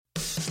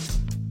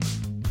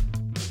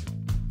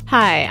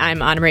Hi,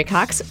 I'm Anna Marie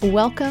Cox.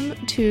 Welcome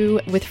to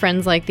With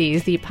Friends Like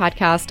These, the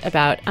podcast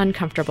about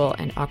uncomfortable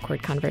and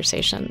awkward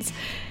conversations.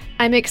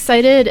 I'm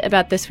excited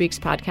about this week's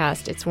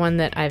podcast. It's one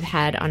that I've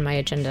had on my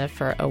agenda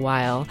for a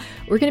while.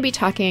 We're going to be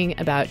talking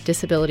about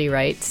disability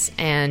rights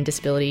and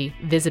disability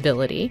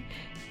visibility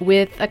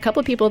with a couple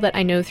of people that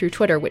I know through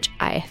Twitter, which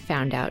I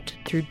found out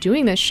through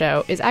doing this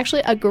show is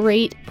actually a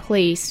great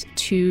place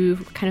to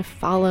kind of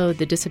follow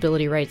the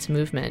disability rights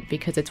movement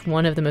because it's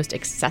one of the most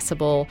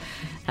accessible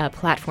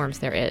platforms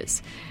there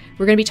is.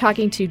 We're going to be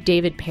talking to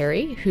David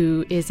Perry,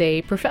 who is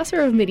a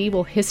professor of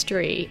medieval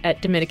history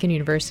at Dominican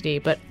University,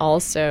 but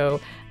also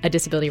a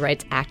disability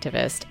rights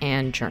activist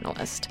and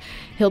journalist.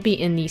 He'll be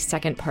in the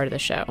second part of the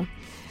show.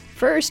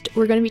 First,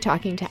 we're going to be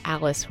talking to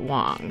Alice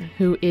Wong,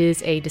 who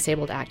is a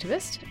disabled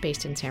activist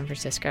based in San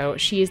Francisco.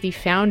 She is the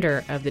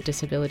founder of the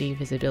Disability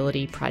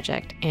Visibility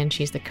Project, and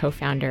she's the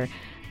co-founder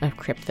of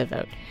Crip the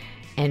Vote.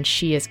 And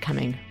she is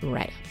coming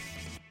right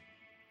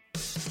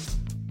up.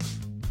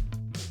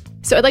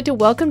 So I'd like to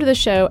welcome to the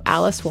show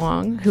Alice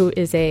Wong, who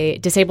is a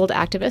disabled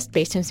activist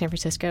based in San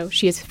Francisco.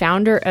 She is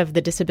founder of the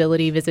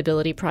Disability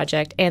Visibility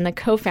Project and the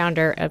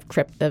co-founder of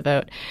Crip the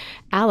Vote.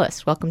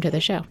 Alice, welcome to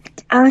the show.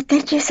 Oh,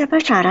 thank you so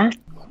much, Anna.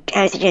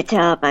 As you can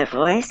tell by my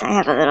voice, I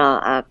have a little,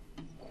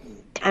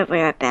 I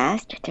wear a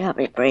mask to help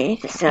me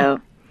breathe, so,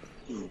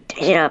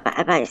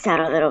 I might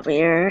sound a little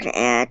weird,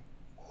 and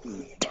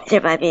there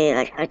might be,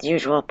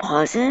 unusual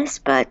pauses,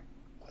 but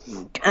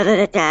other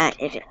than that,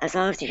 as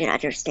long as you can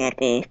understand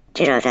me,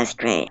 that's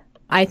great.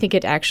 I think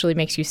it actually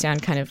makes you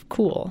sound kind of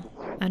cool.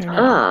 I don't know.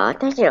 Oh,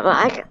 thank you.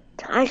 Well,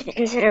 I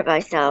consider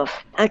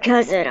myself a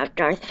cousin of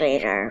Darth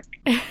Vader.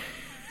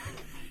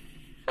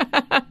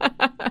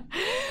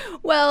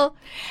 Well,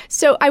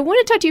 so I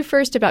want to talk to you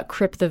first about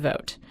Crip the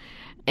Vote.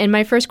 And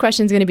my first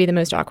question is going to be the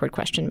most awkward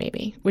question,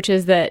 maybe, which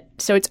is that,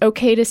 so it's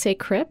okay to say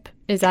Crip?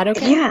 Is that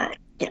okay? Yeah,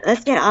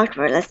 let's get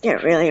awkward. Let's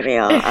get really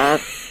real.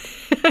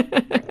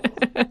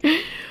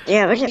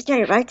 Yeah, we're just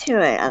getting right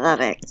to it. I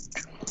love it.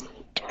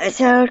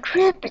 So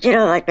Crip,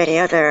 like many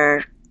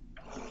other,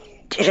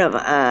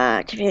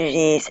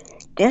 communities,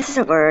 this is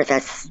a word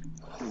that's,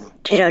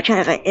 kind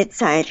of an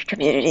inside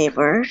community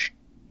word.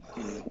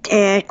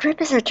 And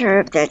Crip is a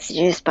term that's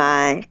used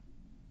by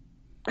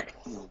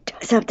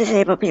some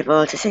disabled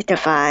people to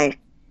signify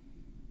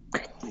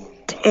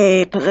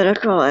a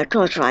political and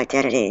cultural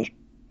identity.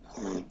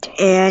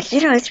 And,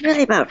 it's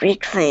really about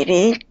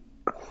reclaiming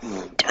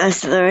a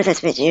slur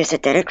that's been used to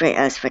denigrate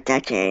us for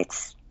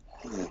decades.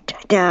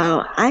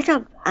 Now,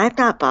 I'm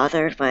not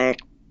bothered when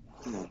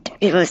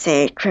people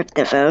say Crip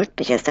the Vote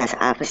because that's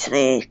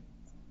obviously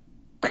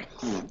a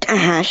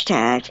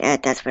hashtag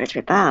and that's what it's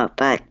about,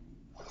 but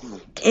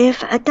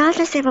if a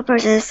non-disabled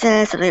person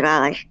says something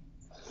about,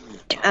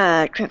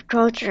 Crip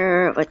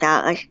culture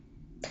without,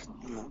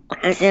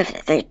 as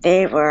if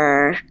they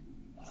were,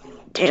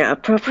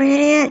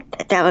 appropriating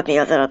it, that would be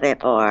a little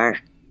bit more,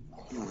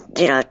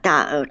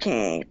 not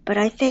okay. But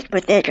I think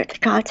within the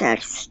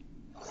context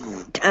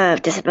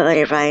of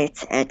disability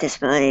rights and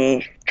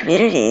disability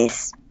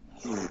communities,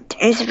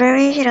 it's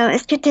very,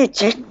 it's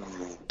contingent.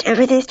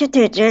 Everything's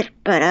contingent,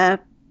 but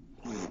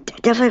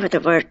definitely with the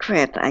word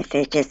Crip, I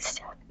think it's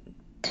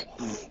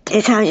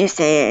how you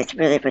say it. It's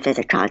really within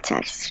the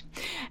context.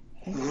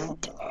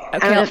 Okay. I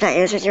don't know if that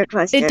answers your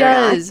question. It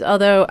does,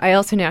 although I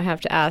also now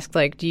have to ask,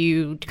 do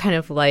you kind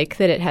of like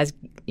that it has,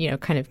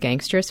 kind of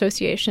gangster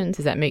associations?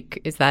 Is that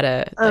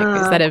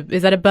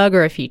a bug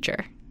or a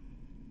feature?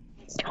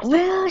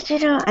 Well,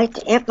 I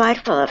am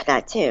mindful of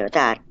that too.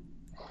 That,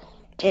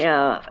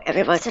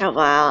 every once in a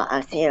while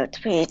I'll see a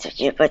tweet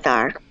with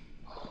our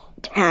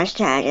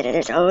hashtag, and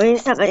there's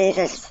always somebody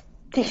that's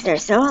thinks they're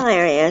so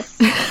hilarious.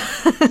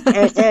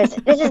 And says,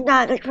 this is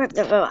not the Crip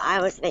the Vote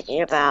I was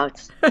thinking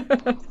about.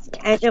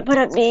 And you'll put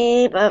a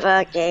meme of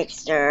a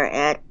gangster,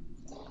 and,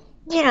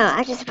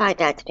 I just find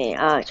that to be,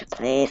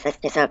 please, let's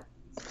get some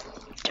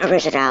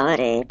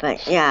originality.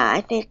 But yeah,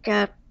 I think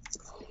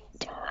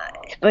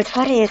what's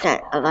funny is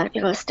that a lot of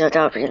people still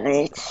don't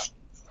relate,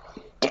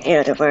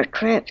 the word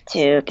Crip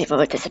to people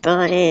with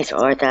disabilities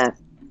or the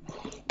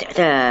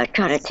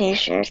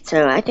connotation.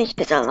 So I think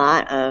there's a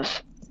lot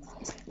of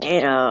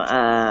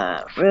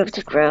room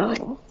to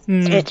grow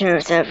in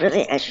terms of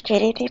really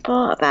educating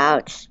people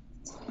about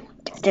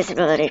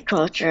disability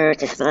culture,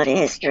 disability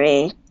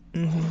history.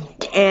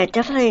 Mm-hmm. And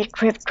definitely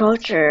Crip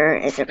culture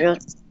is a real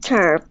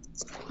term.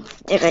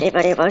 If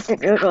anybody wants to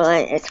Google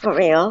it, it's for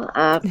real.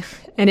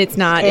 And it's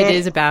not, it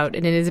is about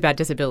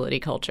disability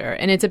culture.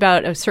 And it's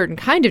about a certain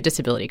kind of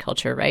disability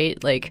culture, right?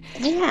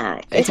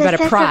 Yeah. It's about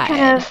a pride.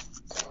 Kind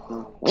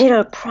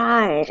of,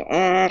 pride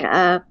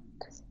and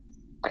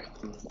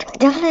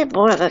definitely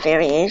more of a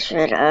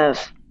variation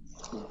of,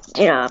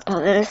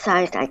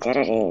 politicized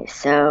identity.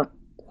 So,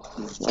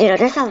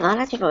 there's a lot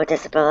of people with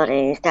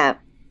disabilities that,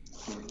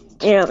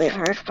 we've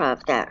heard from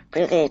that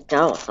really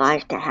don't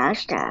like the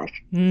hashtag.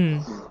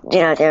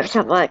 They're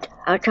somewhat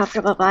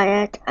uncomfortable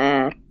by it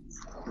and,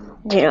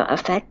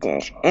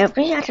 affected. And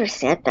we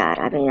understand that.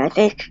 I mean, I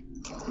think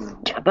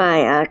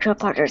my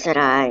co-partners and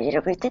I,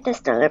 we did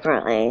this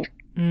deliberately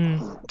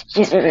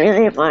Because we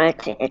really wanted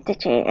to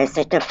indicate and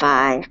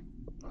signify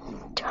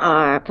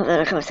our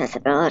political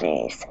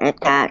sensibilities, and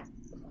that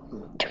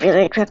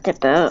really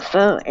cryptic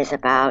vote is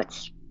about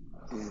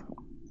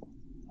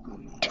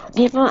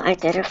people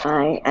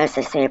identifying as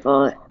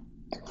disabled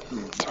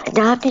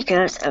not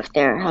because of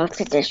their health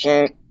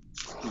condition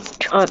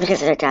or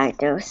because of their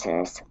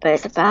diagnosis, but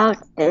it's about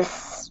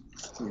this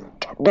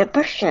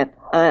membership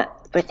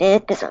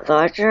within this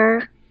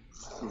larger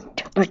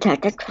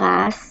protected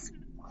class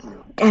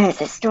that has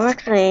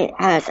historically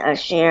has a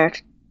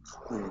shared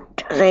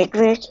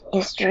language,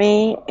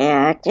 history,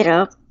 and,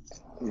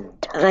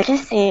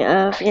 legacy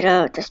of,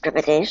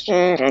 discrimination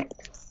and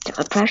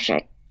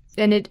oppression.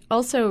 And it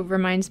also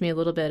reminds me a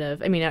little bit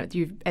of, I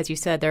mean, as you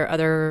said, there are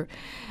other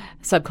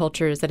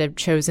subcultures that have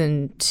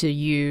chosen to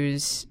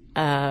use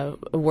a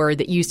word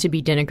that used to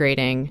be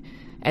denigrating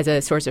as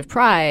a source of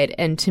pride.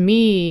 And to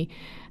me,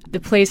 the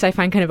place I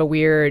find kind of a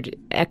weird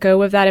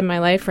echo of that in my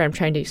life where I'm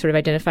trying to sort of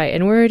identify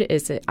inward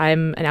is that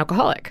I'm an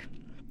alcoholic.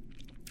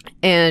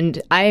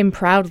 And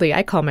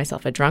I call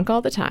myself a drunk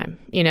all the time,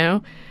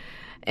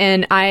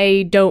 And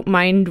I don't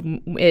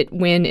mind it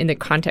when, in the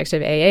context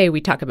of AA,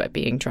 we talk about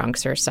being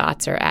drunks or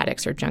sots or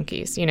addicts or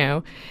junkies,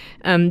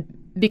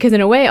 because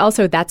in a way,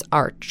 also, that's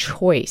our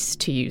choice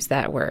to use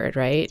that word,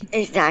 right?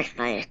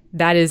 Exactly.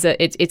 That is,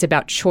 it's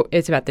about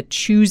the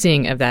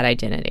choosing of that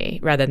identity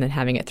rather than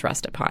having it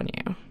thrust upon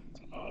you.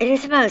 It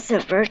is about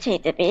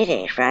subverting the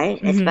meaning, right?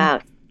 Mm-hmm. It's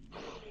about,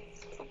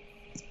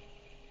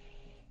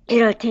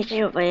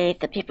 taking away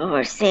the people who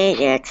are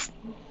saying it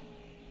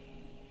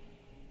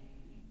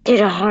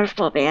in a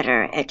harmful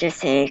manner and just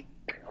say,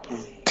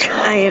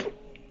 I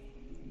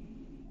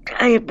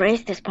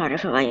embrace this part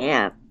of who I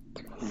am.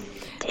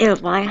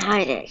 Why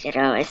hide it?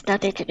 It's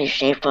nothing to be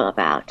shameful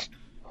about.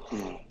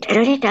 And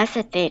I think that's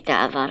the thing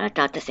that a lot of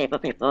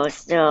non-disabled people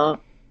still,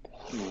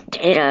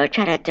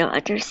 kind of don't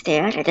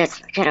understand. And that's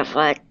kind of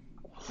what,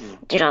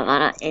 a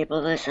lot of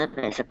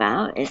ableism is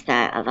about, is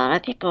that a lot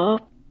of people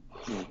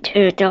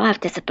who don't have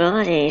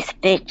disabilities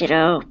think,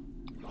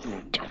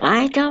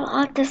 why don't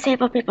all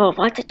disabled people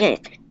want to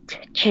get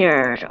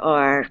cured?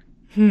 Or,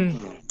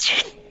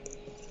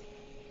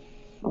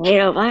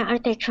 why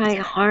aren't they trying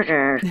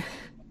harder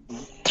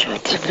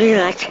to be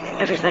like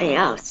everybody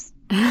else?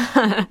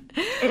 And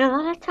a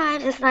lot of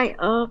times it's like,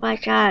 oh my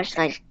gosh,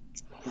 like,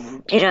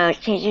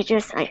 can you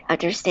just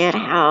understand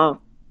how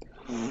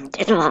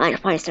it's a lot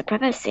like white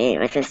supremacy,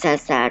 with the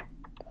sense that,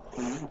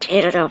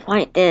 the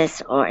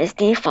whiteness or its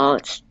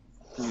default,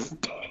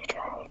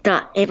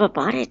 the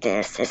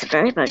able-bodiedness is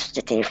very much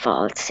the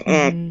default,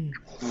 and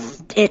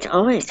it's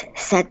always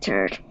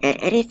centered, and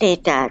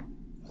anything that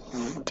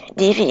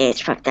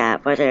deviates from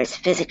that, whether it's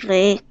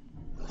physically,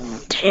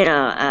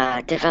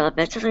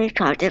 developmentally,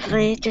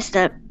 cognitively, just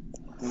the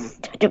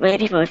way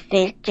people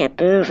think and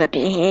move and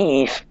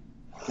behave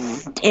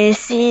is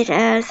seen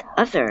as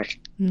othered.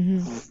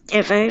 And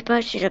very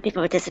much,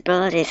 people with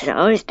disabilities have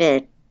always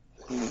been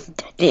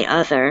the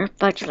other,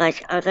 much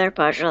like other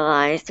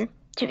marginalized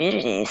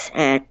communities.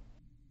 And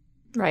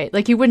right.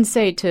 Like, you wouldn't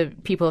say to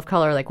people of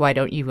color, like, why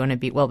don't you want to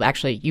be, well,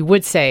 actually, you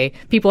would say,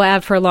 people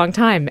have for a long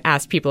time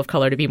asked people of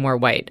color to be more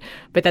white.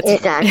 But that's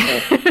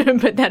exactly.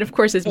 But that, of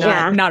course, is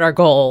not our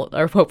goal,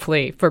 or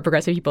hopefully for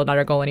progressive people, not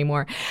our goal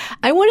anymore.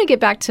 I want to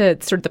get back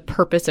to sort of the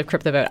purpose of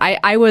CryptoVote.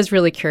 I was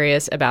really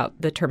curious about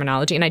the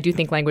terminology, and I do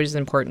think language is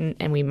important,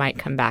 and we might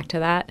come back to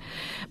that.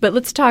 But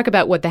let's talk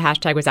about what the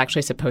hashtag was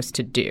actually supposed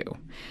to do.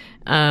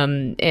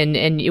 And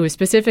it was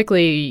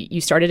specifically, you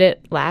started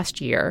it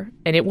last year,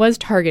 and it was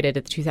targeted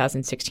at the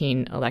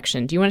 2016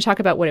 election. Do you want to talk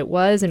about what it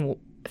was and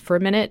for a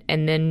minute,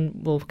 and then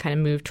we'll kind of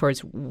move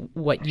towards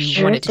what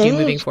you wanted to do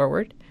moving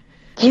forward?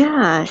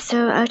 Yeah,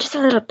 so just a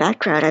little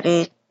background. I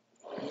mean,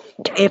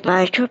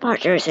 my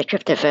co-partners at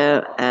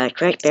CryptoVote,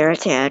 Greg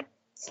Baratan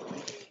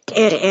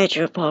and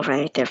Andrew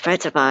Polwright, they're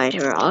friends of mine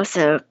who are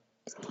also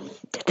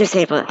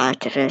disabled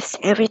activists.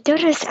 And we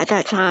noticed at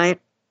that time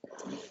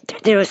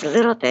there was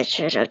little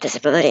mention of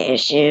disability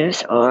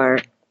issues or,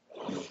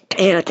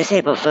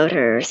 disabled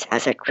voters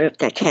as a group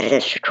that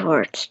candidates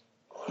record.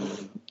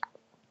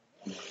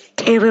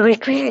 And when Greg,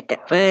 created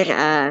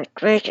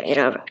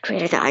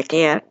the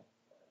idea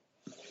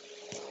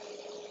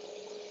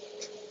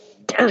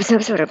of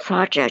some sort of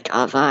project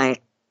online,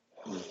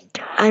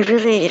 I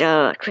really,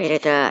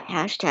 created the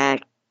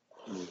hashtag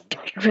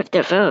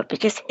CryptoVote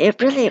because it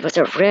really was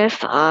a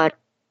riff on,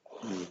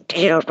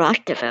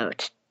 rock the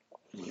vote.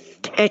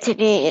 And to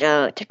me,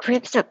 to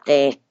crypt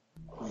something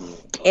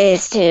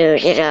is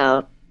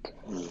to,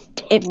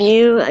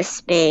 imbue a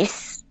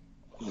space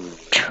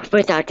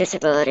with our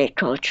disability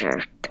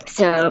culture.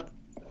 So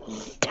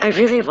I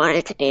really wanted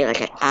it to be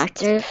like an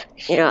active,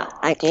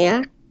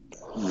 idea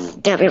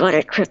that we want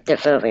to crypt the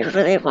vote. We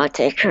really want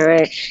to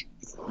encourage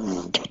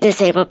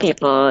disabled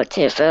people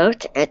to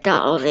vote and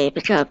not only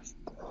become,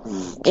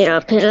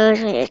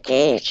 politically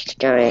engaged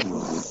during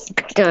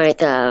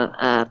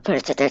the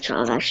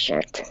presidential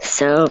election.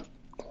 So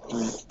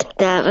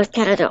that was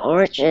kind of the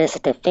origins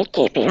and the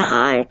thinking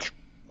behind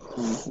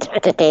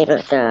the name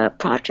of the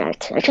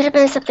project. It could have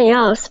been something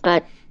else,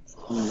 but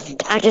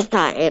I just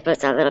thought it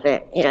was a little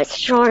bit, it's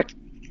short.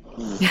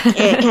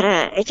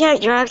 It kind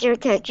of draws your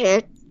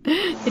attention.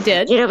 It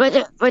did.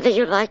 Whether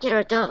you like it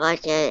or don't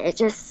like it, it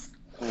just,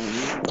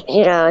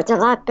 it's a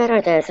lot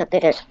better than something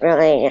that's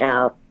really, kind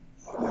of,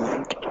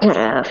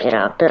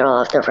 middle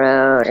of the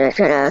road and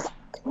kind of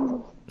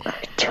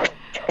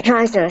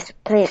tries to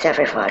please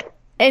everyone.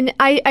 And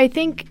I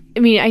think,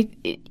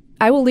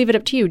 I will leave it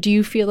up to you. Do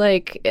you feel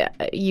like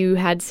you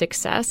had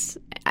success?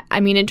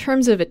 I mean, in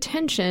terms of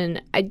attention,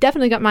 I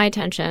definitely got my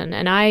attention,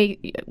 and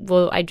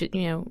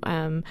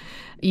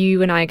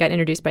you and I got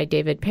introduced by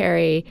David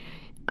Perry.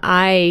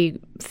 I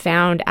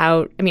found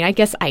out, I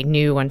guess I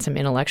knew on some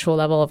intellectual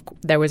level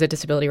there was a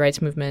disability rights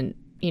movement,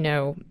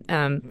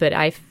 but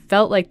I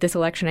felt like this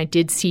election I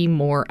did see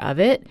more of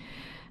it.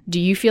 Do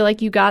you feel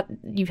like you've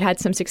had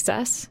some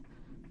success?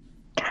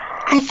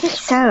 I think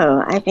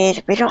so.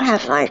 We don't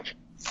have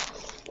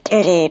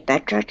any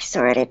metrics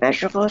or any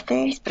measurable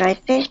things, but I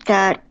think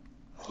that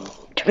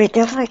we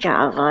definitely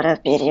got a lot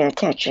of media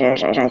attention,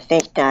 and I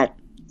think that,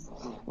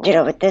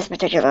 with this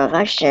particular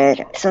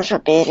election,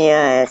 social media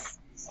has,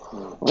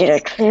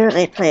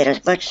 clearly played a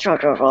much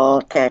stronger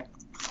role than,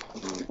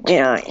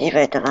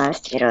 even the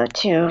last,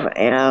 two,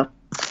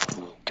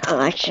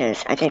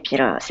 elections. I think,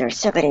 there's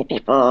so many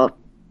people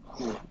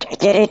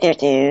getting their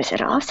news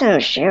and also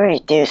sharing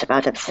news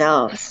about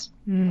themselves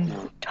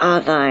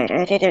online.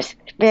 I think there's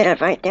been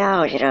right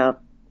now,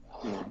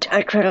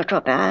 a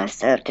critical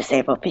mass of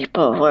disabled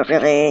people who are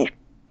really,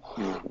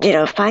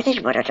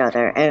 finding one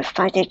another and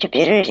finding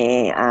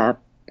community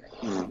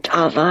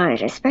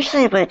online,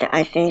 especially when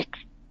I think,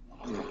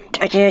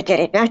 again,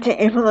 getting back to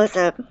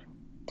ableism,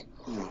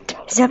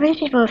 so many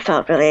people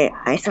felt really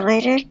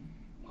isolated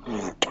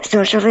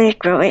socially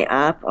growing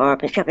up or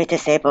becoming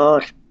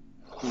disabled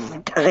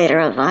later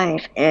in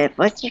life. And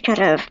once you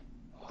kind of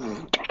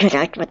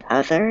connect with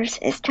others,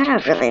 it's kind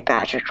of really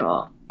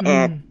magical.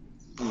 And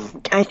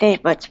I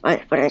think one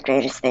of the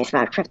greatest things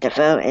about Crypto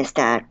Vote is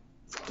that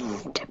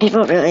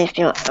people really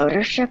feel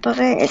ownership of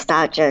it. It's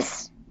not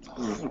just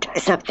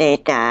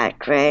something that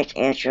Greg,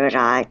 Andrew, and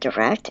I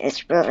direct.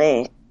 It's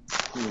really,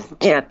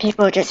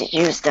 people just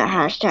use the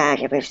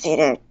hashtag, and we've seen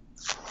it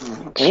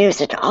used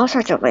in all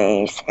sorts of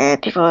ways.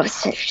 And people have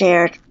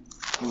shared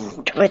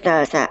with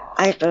us that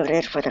I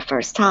voted for the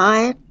first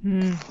time,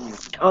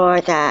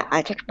 or that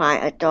I took my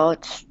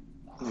adult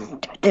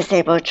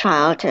disabled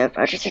child to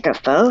register to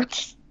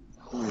vote.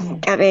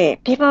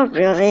 People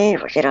really,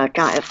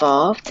 got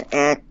involved,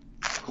 and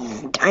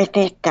I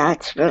think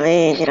that's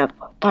really,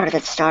 part of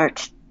the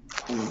start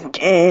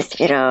is,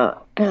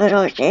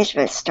 political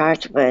engagement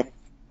starts with,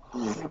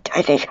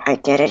 I think,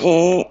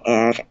 identity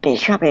and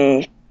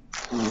becoming,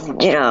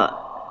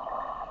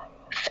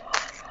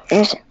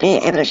 just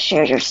being able to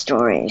share your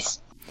stories.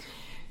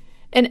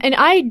 And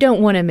I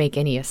don't want to make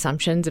any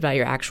assumptions about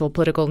your actual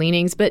political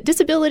leanings, but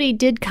disability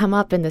did come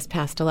up in this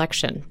past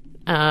election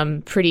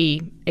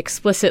pretty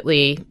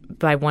explicitly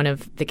by one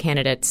of the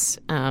candidates.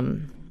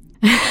 And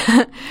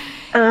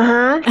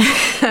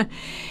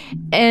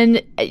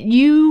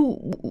you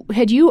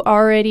were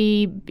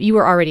already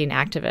an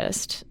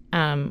activist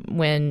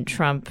when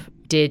Trump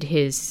did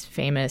his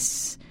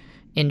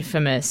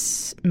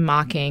infamous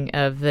mocking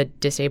of the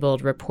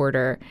disabled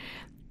reporter.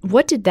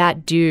 What did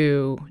that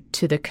do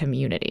to the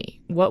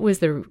community? What was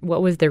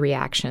the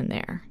reaction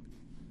there?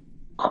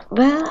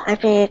 Well,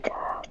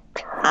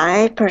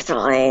 I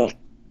personally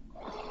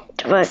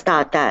was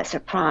not that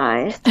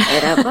surprised,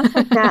 and I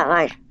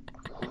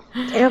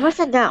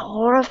wasn't that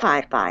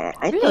horrified by it.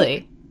 I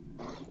think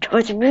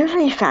what's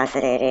really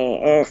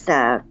fascinating is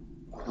the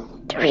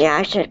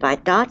reaction by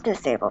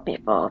non-disabled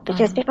people,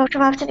 because people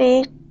come up to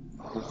me,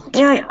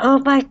 they're like, "Oh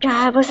my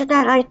God, wasn't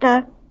that like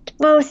the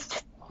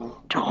most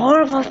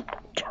horrible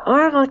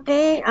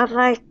thing?" I'm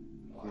like,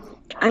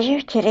 "Are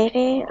you kidding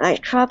me?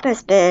 Trump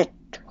has been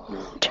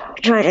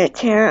trying to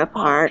tear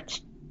apart,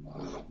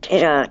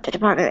 the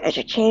Department of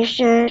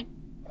Education.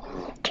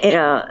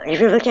 If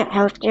you look at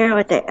healthcare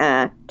with the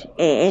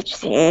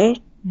AHCA,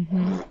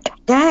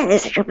 that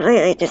is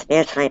completely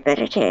dismantling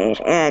Medicaid,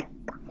 and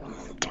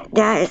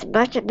that is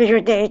much bigger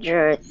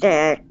danger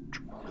than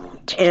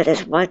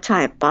this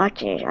one-time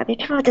mocking.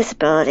 People with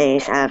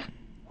disabilities have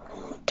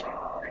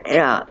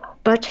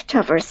much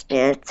tougher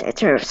spins in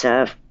terms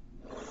of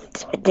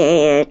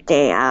day in,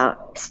 day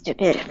out,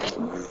 stupid,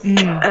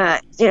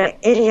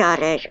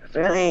 idiotic,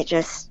 really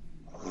just,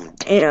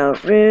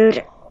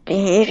 rude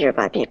behavior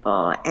by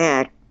people.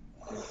 And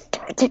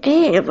to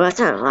me, it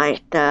wasn't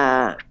like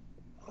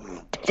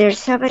there's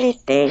so many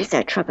things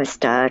that Trump has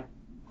done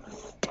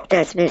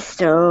that's been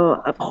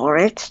so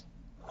abhorrent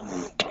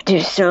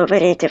to so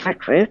many different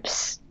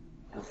groups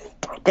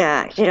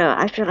that,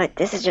 I feel like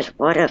this is just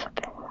one of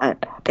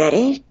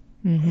many.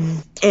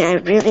 And I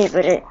really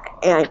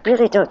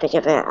don't think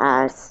of it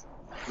as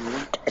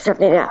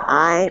something that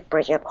I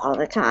bring up all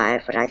the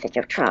time when I think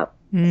of Trump.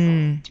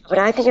 When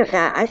I think of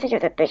that, I think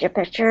of the bigger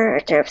picture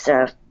in terms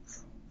of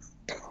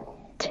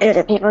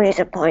the people he's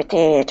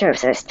appointing, in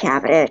terms of his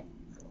cabinet,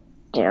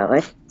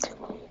 with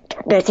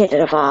Betsy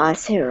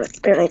DeVos, who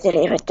really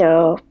didn't even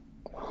know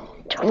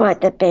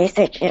what the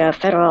basic,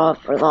 federal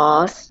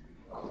laws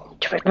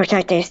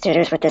protecting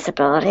students with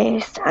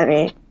disabilities. I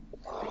mean,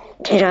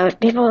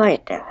 people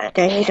like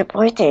that he's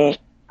appointing,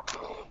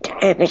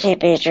 it became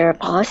major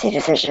policy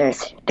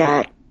decisions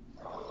that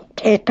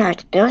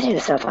impact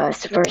billions of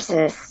us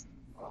versus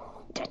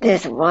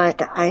this one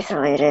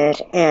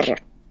isolated and,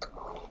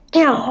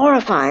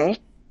 horrifying,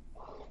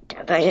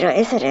 but,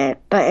 incident,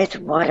 but it's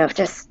one of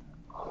just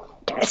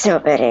so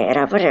many, and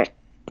I wouldn't,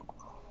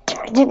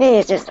 to me,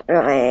 it's just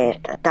really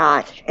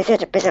not, it's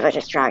just a bit of a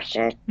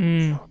distraction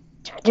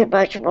to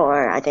much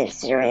more, I think,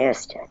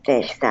 serious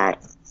things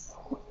that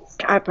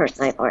I'm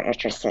personally more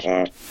interested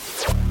in.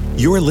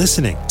 You're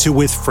listening to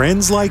With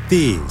Friends Like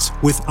These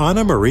with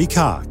Anna Marie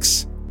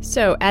Cox.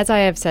 So, as I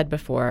have said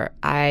before,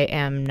 I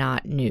am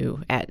not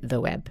new at the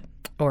web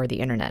or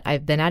the internet.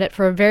 I've been at it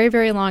for a very,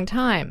 very long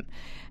time,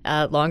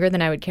 longer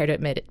than I would care to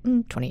admit,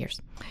 20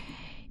 years.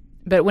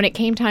 But when it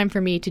came time for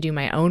me to do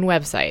my own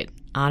website,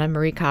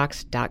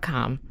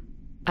 AnnaMarieCox.com,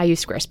 I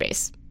used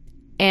Squarespace.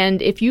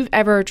 And if you've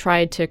ever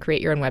tried to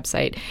create your own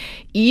website,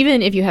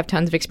 even if you have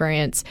tons of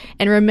experience,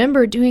 and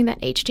remember doing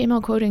that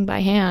HTML coding by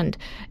hand,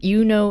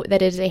 you know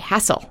that it is a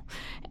hassle,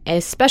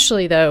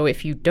 especially though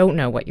if you don't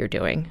know what you're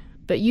doing.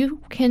 But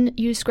you can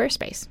use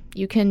Squarespace.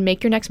 You can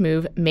make your next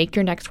move, make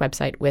your next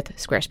website with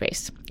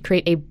Squarespace.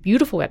 Create a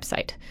beautiful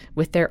website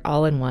with their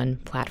all-in-one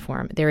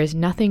platform. There is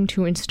nothing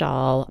to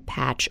install,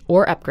 patch,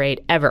 or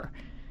upgrade ever.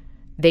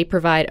 They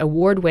provide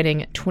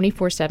award-winning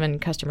 24/7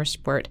 customer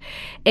support,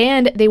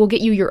 and they will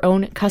get you your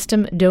own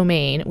custom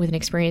domain with an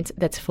experience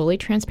that's fully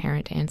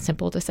transparent and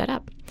simple to set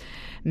up.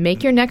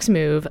 Make your next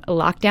move,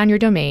 lock down your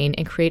domain,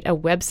 and create a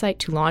website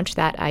to launch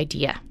that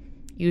idea.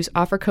 Use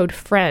offer code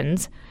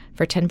FRIENDS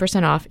for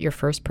 10% off your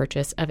first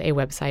purchase of a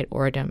website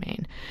or a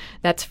domain.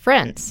 That's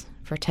FRIENDS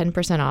for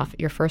 10% off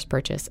your first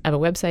purchase of a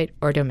website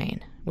or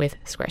domain with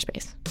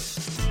Squarespace.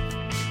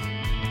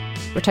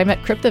 We're talking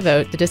about Crip the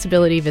Vote, the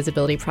Disability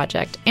Visibility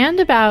Project, and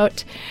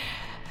about,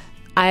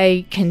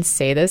 I can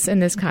say this in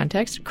this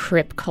context,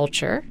 Crip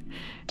culture.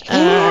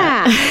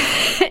 Yeah.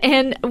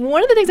 And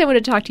one of the things I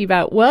wanted to talk to you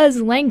about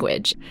was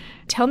language.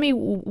 Tell me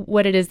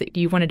what it is that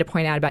you wanted to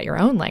point out about your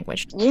own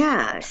language.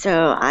 Yeah,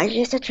 so I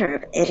used the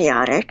term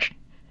idiotic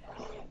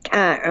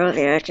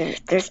earlier to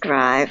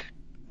describe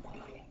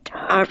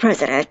our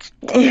president.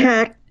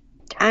 And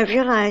I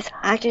realized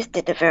I just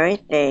did the very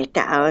thing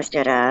that I was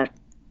going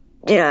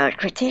to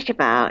critique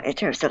about in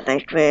terms of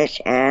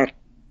language and,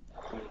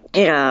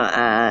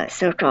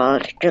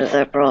 so-called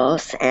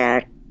liberals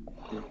and,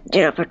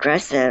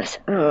 progressives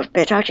who've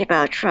been talking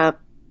about Trump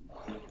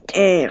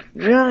in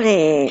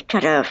really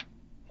kind of,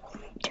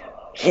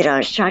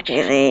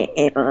 shockingly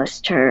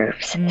ableist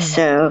terms.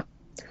 So,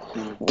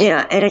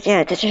 and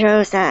again, this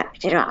shows that,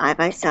 I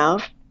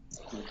myself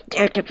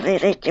am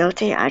completely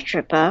guilty. I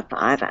trip up.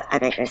 I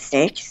make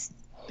mistakes.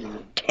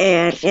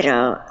 And,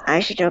 I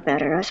should know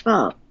better as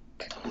well.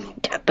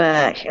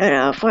 But,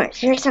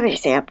 here's some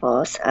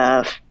examples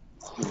of,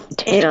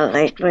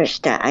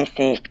 language that I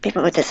think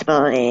people with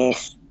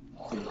disabilities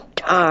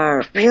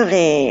are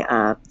really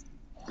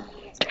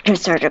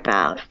concerned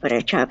about when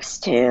it comes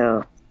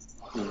to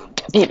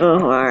people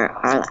who are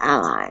our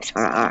allies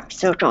or our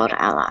so-called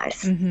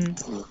allies.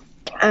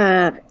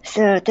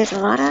 So there's a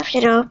lot of,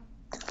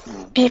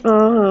 people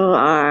who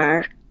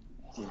are,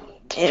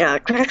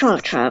 critical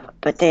of Trump,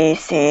 but they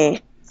say,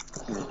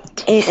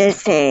 he's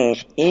insane,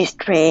 he's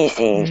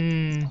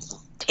crazy,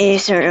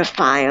 he's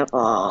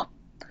certifiable.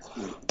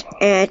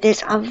 And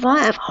there's a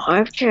lot of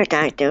armchair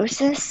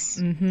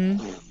diagnosis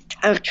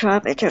of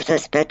Trump in terms of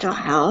his mental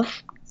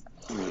health.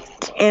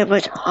 And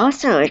what's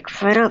also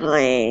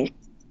incredibly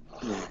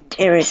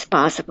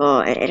irresponsible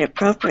and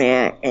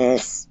inappropriate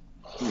is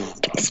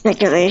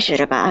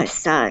speculation about his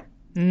son.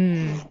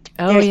 There's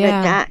been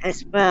that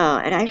as well.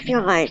 And I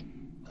feel like,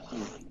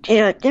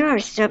 there are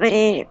so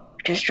many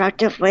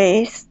constructive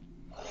ways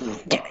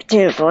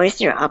to voice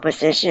your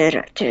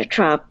opposition to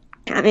Trump.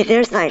 I mean,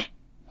 there's like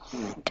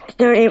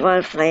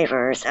 31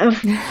 flavors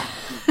of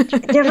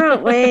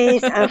different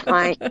ways of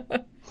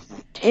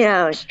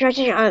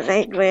stretching our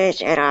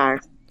language and our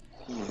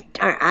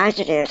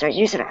adjectives, our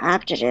use of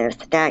adjectives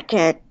that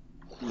can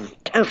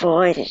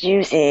avoid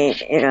using,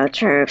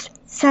 terms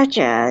such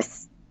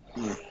as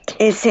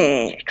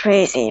insane,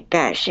 crazy,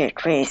 batshit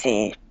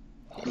crazy.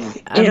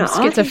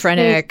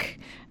 Schizophrenic,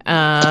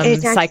 exactly.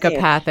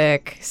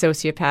 Psychopathic,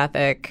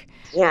 sociopathic.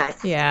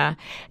 Yes. Yeah.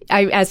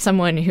 I, as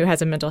someone who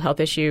has a mental health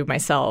issue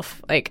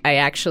myself, I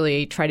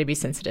actually try to be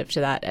sensitive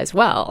to that as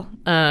well.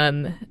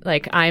 I'm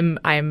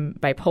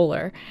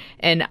bipolar,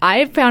 and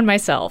I've found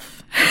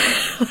myself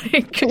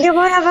You're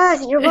one of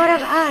us. You're one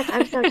of us.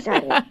 I'm so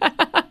excited.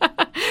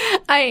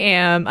 I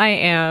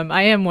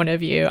am one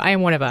of you. I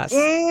am one of us.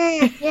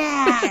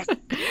 Yes.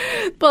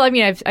 Well,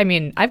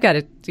 I've got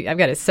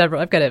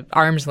an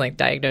arm's length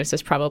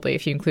diagnosis probably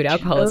if you include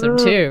alcoholism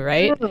too,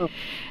 right?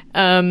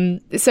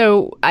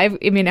 So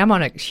I'm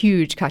on a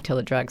huge cocktail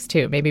of drugs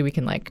too. Maybe we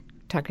can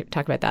talk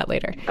about that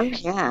later. Oh,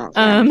 yeah.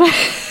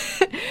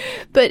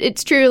 But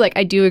it's true. Like,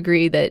 I do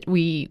agree that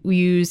we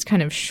use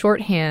kind of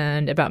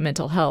shorthand about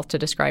mental health to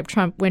describe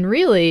Trump when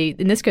really,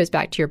 and this goes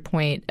back to your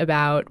point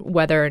about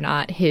whether or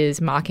not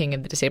his mocking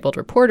of the disabled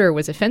reporter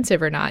was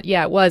offensive or not.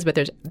 Yeah, it was,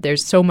 but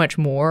there's so much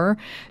more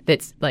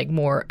that's like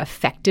more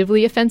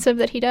effectively offensive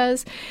that he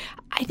does.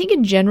 I think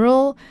in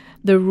general,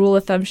 the rule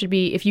of thumb should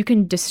be if you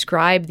can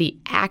describe the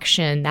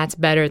action, that's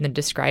better than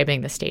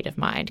describing the state of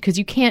mind, because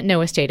you can't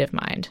know a state of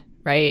mind,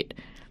 right?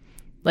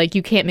 Like,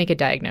 you can't make a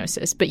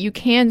diagnosis, but you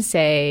can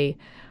say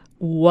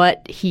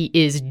what he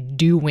is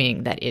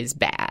doing that is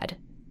bad,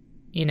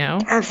 you know?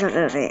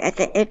 Absolutely. And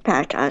the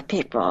impact on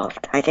people,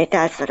 I think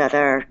that's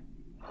another,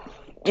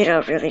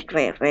 really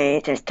great way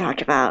to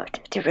talk about,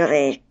 to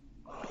really,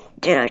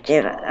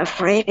 give a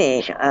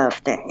framing of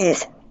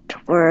his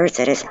words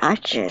and his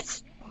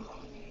actions,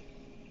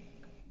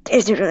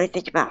 is to really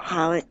think about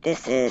how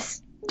this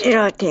is,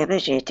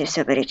 damaging to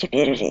so many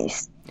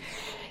communities.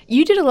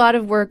 You did a lot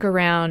of work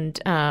around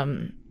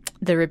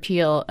the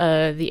repeal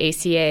of the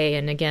ACA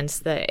and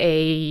against the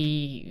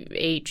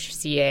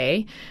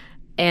AHCA.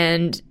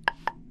 And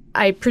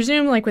I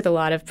presume, like with a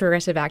lot of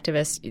progressive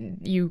activists,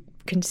 you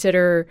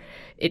consider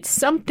it's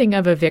something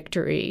of a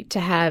victory to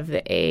have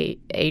the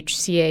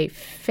AHCA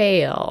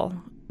fail.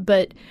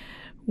 But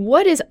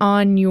what is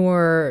on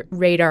your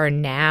radar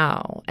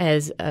now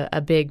as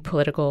a big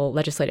political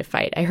legislative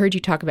fight? I heard you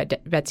talk about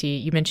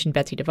you mentioned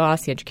Betsy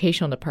DeVos, the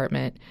educational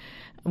department.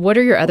 What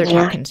are your other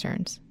top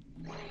concerns?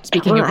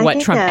 Speaking of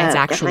what Trump is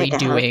actually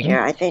doing.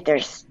 I think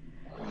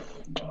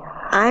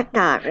I'm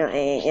not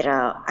really,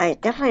 I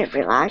definitely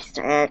relaxed.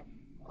 And,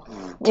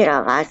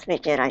 last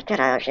weekend I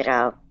kind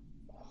of,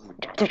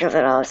 took a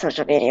little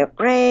social media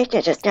break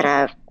and just kind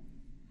of,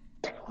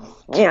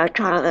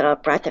 caught a little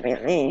breath of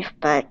relief.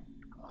 But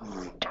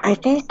I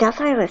think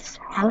definitely with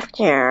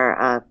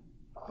healthcare,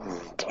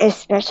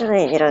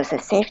 especially, the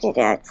safety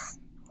nets,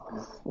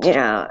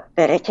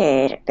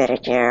 Medicaid,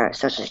 Medicare,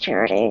 Social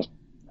Security,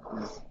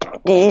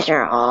 these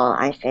are all,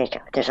 I think,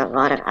 there's a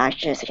lot of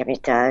actions that can be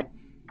done,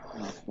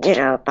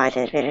 by the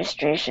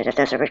administration. It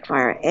doesn't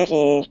require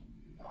any,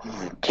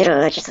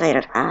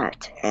 legislative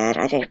act. And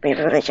I think we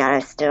really got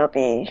to still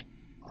be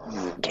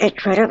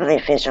incredibly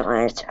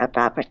vigilant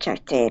about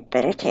protecting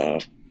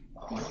Medicaid.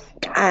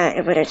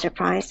 It wouldn't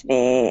surprise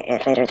me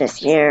if later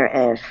this year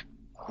if,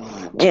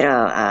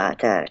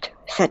 the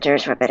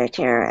Centers for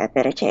Medicare and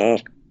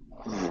Medicaid,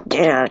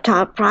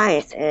 Tom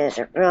Price is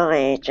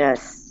really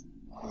just,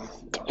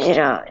 they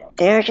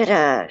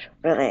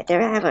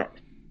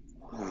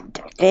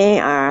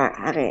are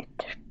having,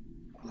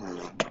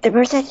 the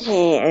person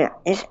he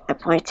is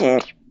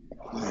appointed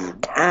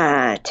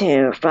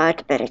to run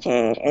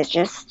Medicaid is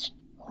just,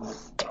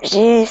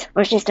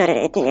 what she's done in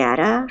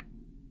Indiana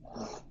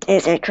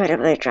is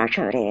incredibly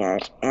draconian.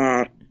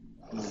 And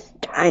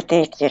I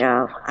think,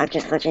 I'm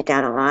just looking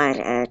down the line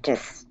and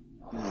just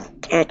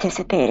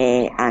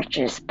anticipating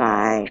actions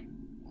by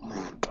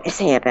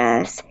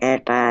CMS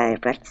and by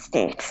red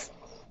states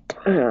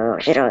who,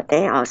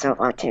 they also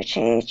want to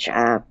change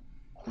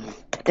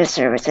the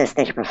services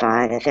they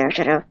provide. And there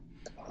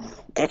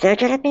are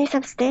going to be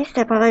some states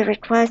that probably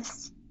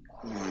request,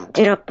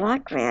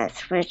 block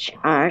grants, which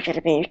are going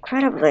to be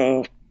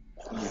incredibly,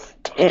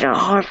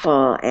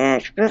 harmful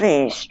and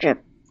really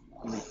strip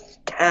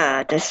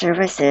the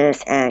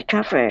services and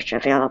coverage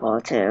available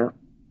to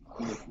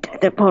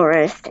the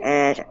poorest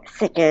and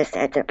sickest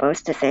and the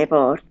most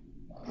disabled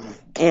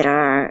in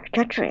our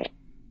country.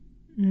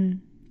 Mm.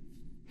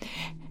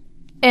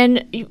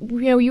 And,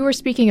 you were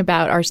speaking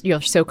about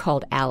your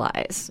so-called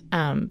allies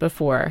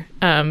before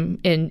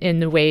in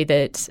the way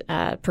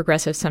that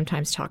progressives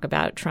sometimes talk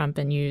about Trump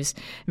and use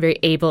very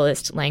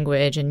ableist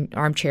language and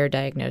armchair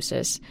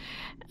diagnosis.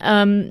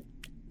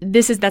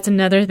 That's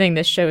another thing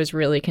this show is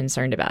really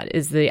concerned about,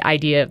 is the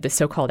idea of the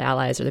so-called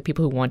allies, or the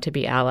people who want to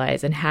be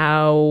allies, and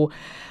how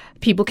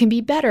people can be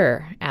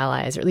better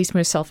allies, or at least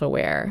more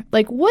self-aware.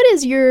 Like, what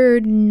is your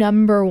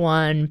number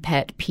one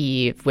pet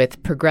peeve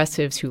with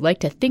progressives who like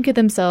to think of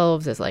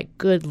themselves as like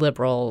good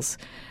liberals,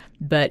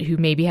 but who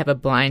maybe have a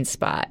blind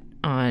spot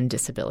on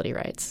disability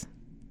rights?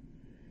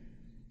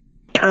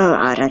 Oh,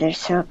 Anna, there's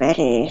so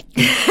many.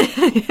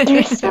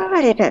 There's so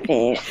many pet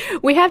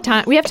peeves. We have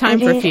time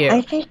for a few.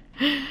 I think.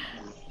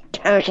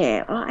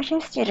 Okay, well, I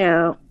guess,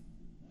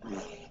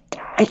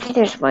 I think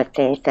there's one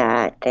thing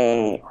that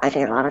I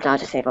think a lot of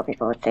non-disabled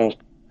people think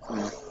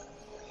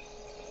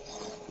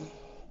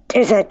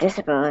is that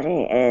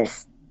disability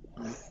is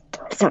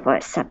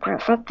somewhat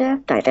separate from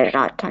them, like they're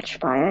not touched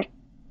by it.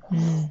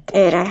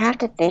 And I have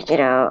to think,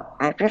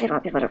 I really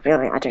want people to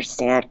really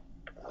understand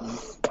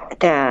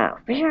that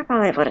we are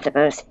probably one of the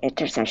most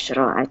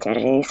intersectional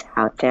identities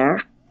out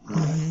there.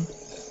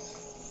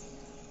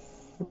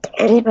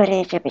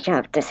 Anybody can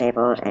become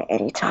disabled at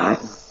any time.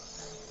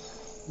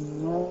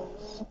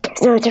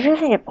 So it's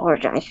really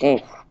important, I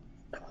think,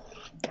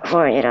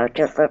 for,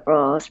 just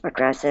liberals,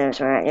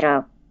 progressives,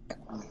 or,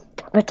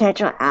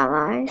 potential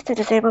allies to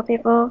disabled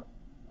people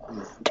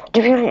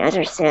to really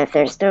understand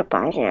there's no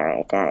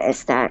binary, that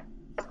it's that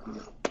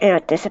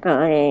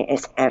disability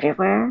is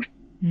everywhere,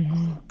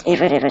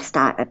 even if it's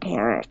not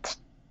apparent.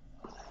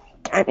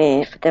 I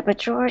mean, the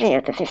majority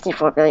of the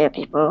 54 million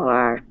people who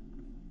are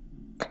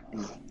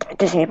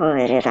disabled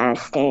in the United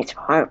States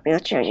are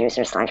wheelchair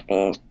users like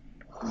me.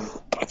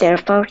 They're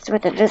folks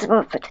with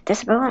invisible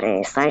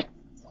disabilities like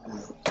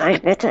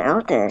mental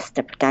illness,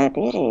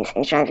 diabetes,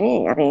 HIV.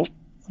 I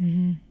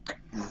mean,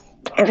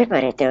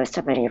 everybody knows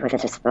somebody with a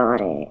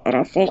disability. And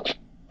I think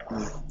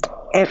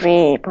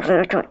every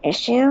political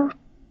issue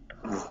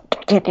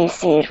can be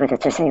seen with a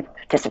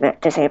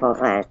disabled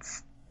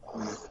lens.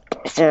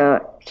 So,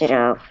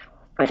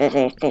 whether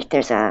they think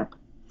there's a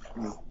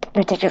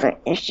particular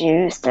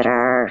issues that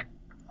are,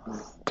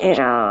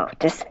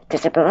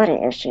 disability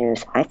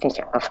issues, I think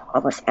of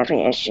almost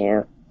every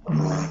issue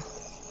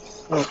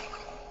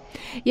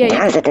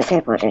has a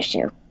disabled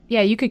issue.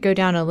 Yeah, you could go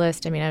down a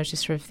list. I mean, I was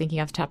just sort of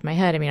thinking off the top of my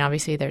head. I mean,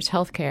 obviously there's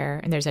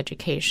healthcare and there's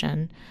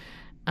education.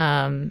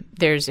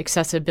 There's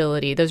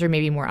accessibility. Those are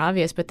maybe more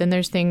obvious. But then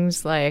there's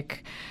things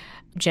like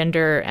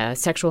gender,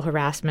 sexual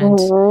harassment,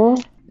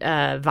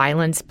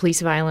 violence,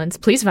 police violence.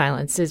 Police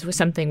violence is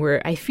something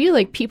where I feel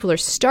like people are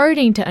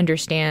starting to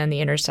understand the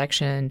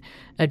intersection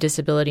of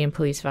disability and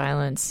police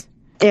violence.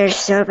 There's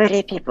so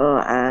many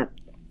people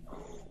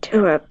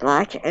who are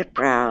Black and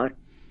brown,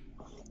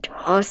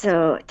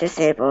 also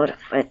disabled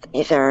with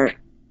either,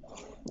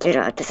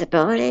 a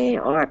disability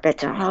or a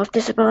mental health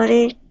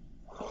disability.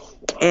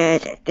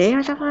 And they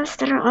are the ones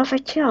that are often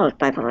killed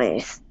by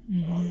police.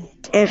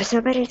 And so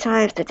many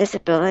times the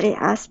disability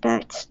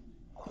aspect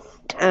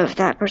of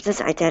that person's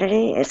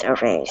identity is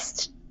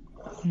erased.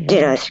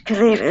 It's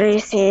clearly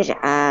seen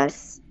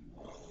as,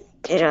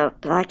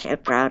 Black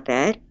and brown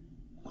men,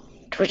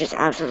 which is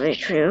absolutely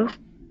true.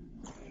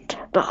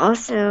 But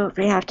also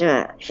we have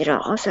to,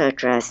 also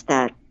address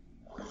that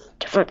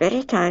for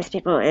many times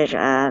people in,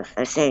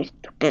 let's say,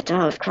 mental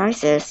health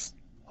crisis,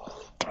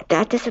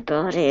 that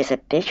disability is a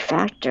big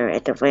factor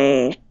in the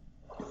way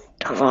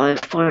law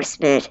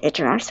enforcement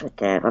interacts with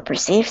them or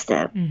perceives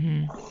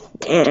them.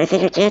 And I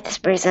think, again, this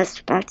brings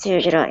us back to,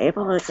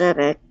 ableism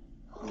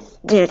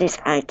and, these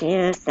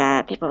ideas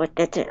that people with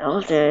mental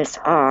illness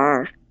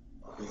are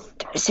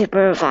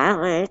super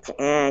violent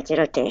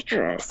and,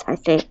 dangerous. I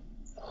think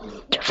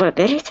for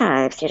many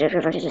times, if you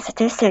look at the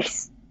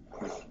statistics,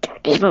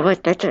 people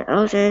with mental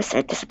illness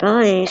and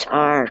disabilities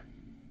are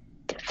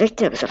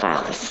victims of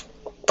violence.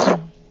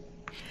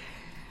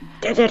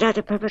 They're not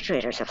the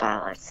perpetrators of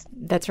violence.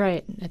 That's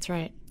right. That's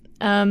right.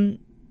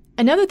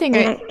 Another thing.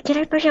 Can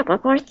I bring up one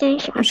more thing?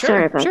 I'm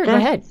sorry about that. Sure, go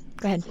ahead.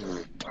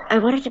 I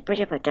wanted to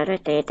bring up another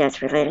thing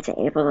that's related to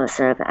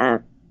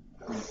ableism.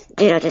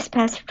 This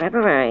past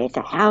February,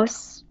 the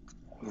House,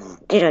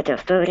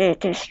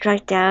 voted to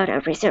strike down a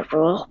recent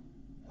rule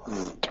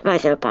by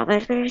the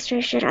Obama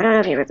administration. I don't know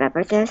if you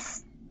remember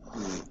this.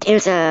 It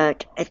was a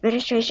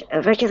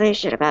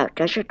regulation about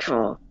gun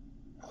control.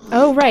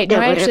 Oh, right. No,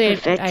 actually,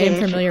 I am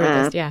familiar with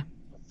this, yeah.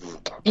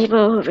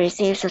 People who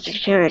receive Social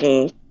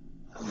Security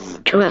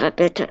who have a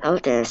mental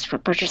illness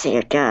from purchasing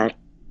a gun.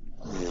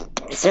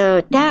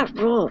 So that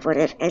rule would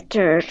have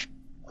entered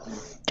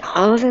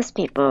all of those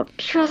people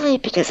purely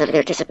because of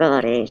their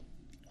disability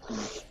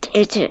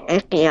into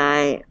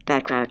FBI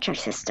background check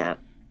system.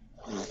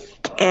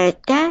 And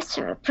that's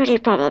pretty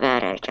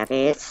problematic. I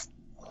mean,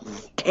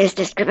 it's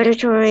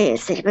discriminatory,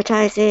 it's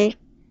stigmatizing,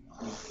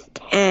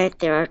 and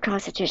there are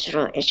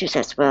constitutional issues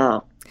as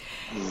well.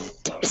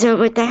 So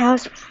when the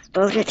House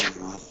voted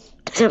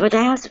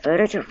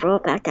to roll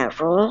back that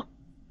rule,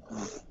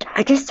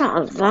 I just saw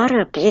a lot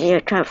of media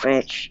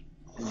coverage,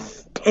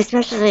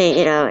 especially,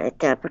 in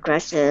the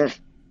progressive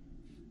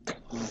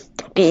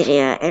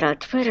media and on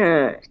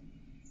Twitter,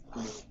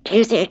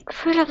 using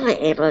incredibly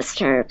ableist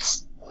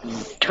terms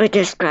to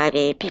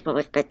describing people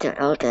with mental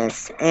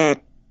illness. And,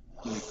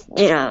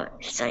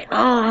 it's like,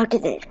 oh, how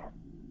could they?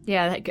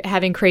 Yeah,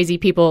 having crazy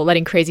people,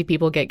 letting crazy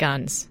people get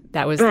guns.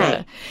 That was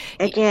right.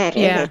 Again,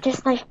 yeah.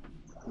 Just like,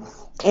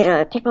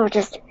 people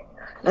just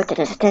look at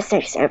the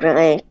statistics and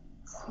really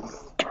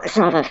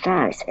saw the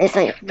facts. It's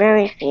like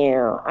very few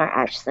are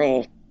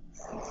actually,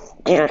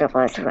 the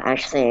ones who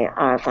actually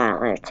are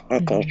violent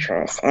and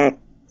dangerous. And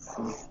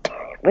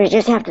we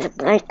just have this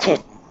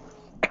blanket,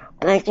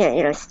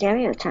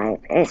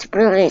 stereotype. It's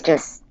really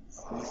just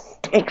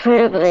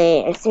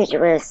incredibly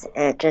insidious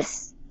and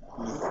just,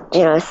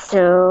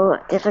 so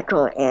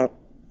difficult and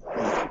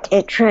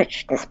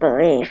entrenched this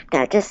belief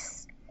that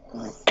just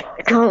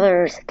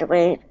colors the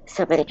way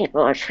so many people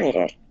are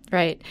treated.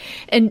 Right.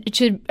 And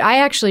I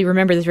actually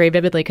remember this very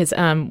vividly because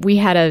we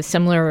had a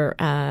similar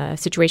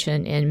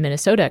situation in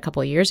Minnesota a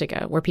couple of years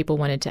ago where people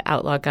wanted to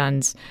outlaw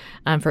guns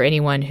for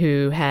anyone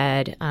who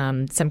had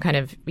some kind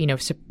of,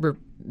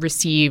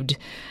 received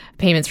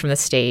payments from the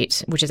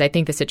state, which is, I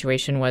think, the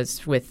situation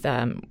was with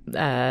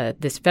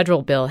this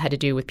federal bill had to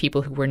do with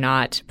people who were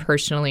not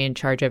personally in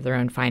charge of their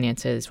own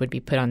finances would be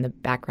put on the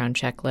background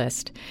check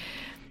list.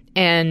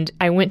 And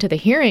I went to the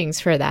hearings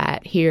for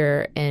that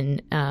here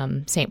in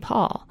St.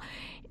 Paul.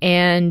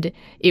 And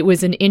it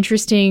was an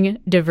interesting,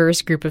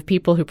 diverse group of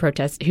people who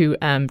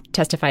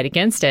testified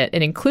against it.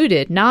 It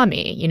included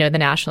NAMI, the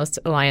Nationalist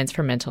Alliance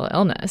for Mental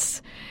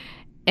Illness.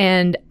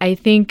 And I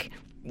think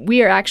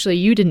we are actually,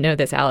 you didn't know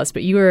this, Alice,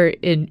 but you are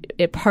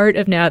a part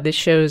of now this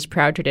show's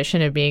proud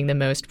tradition of being the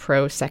most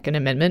pro-Second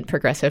Amendment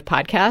progressive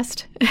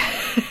podcast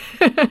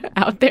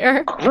out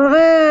there.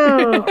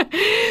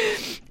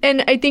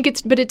 And I think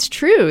it's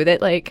true that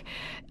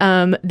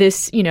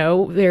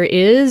there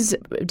is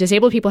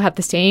disabled people have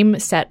the same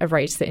set of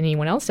rights that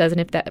anyone else does. And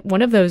if that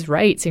one of those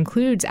rights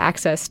includes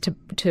access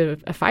to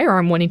a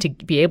firearm, wanting to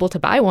be able to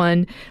buy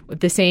one with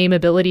the same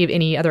ability of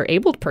any other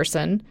abled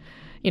person,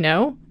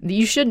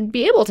 you shouldn't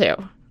be able to.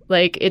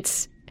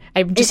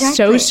 I'm just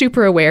so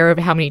super aware of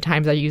how many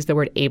times I use the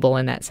word able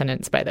in that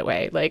sentence, by the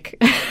way.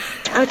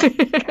 That's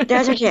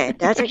okay.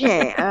 That's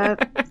okay.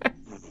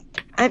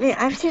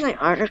 I've seen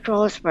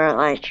articles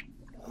where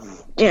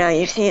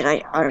you've seen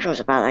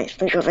articles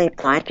about legally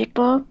blind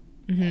people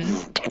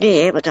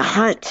being able to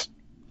hunt.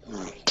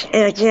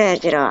 And again,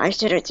 I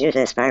shouldn't do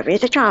this, but I read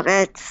the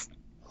comments.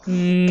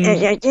 And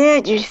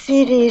again, you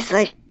see these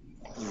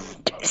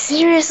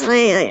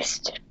seriously,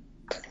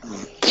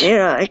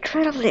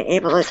 incredibly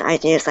ableist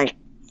ideas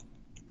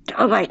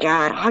oh my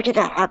God, how did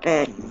that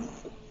happen?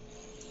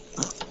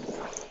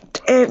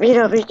 And,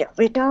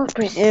 we don't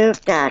presume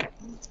that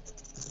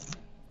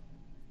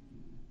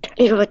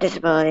people with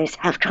disabilities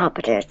have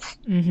competence.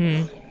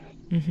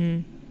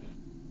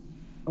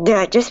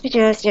 Yeah, just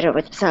because,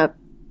 with some,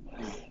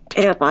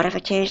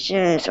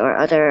 modifications or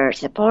other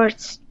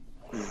supports,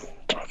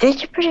 they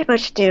can pretty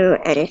much do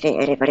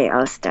anything anybody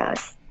else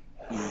does.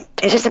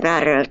 It's just a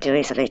matter of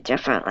doing something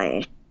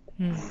differently.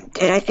 And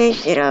I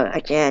think,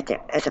 again,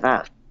 it's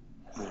about,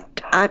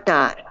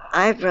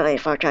 I'm really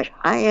fortunate.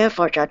 I am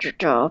fortunate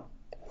to know.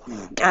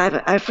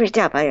 I'm freaked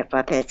out by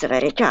weapons of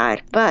any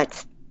kind,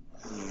 but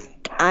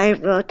I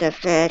will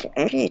defend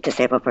any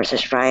disabled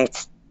person's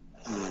rights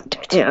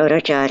to own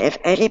a gun if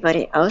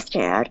anybody else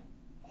can.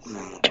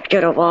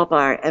 Go to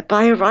Walmart and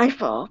buy a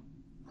rifle.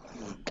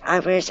 I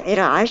wish,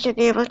 I should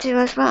be able to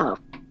as well.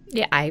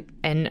 Yeah,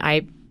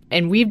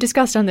 and we've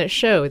discussed on this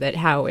show that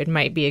how it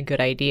might be a good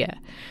idea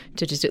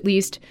to just at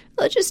least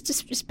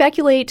just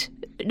speculate.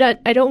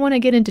 I don't want to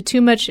get into too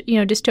much,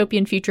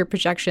 dystopian future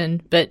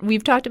projection, but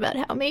we've talked about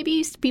how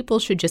maybe people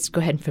should just go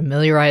ahead and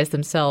familiarize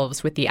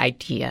themselves with the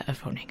idea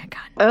of owning a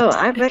gun. Oh,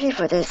 I'm ready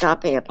for the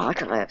zombie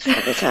apocalypse,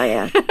 let me tell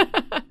you.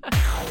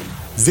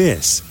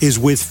 This is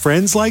With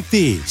Friends Like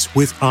These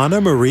with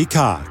Anna Marie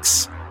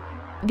Cox.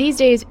 These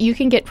days, you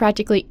can get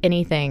practically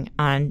anything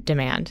on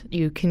demand.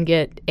 You can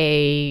get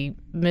a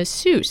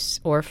masseuse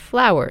or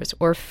flowers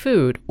or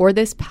food or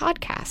this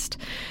podcast.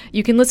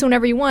 You can listen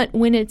whenever you want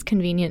when it's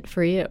convenient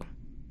for you.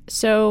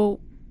 So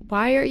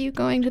why are you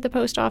going to the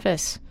post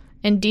office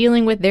and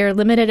dealing with their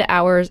limited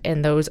hours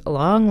and those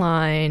long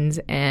lines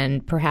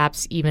and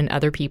perhaps even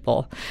other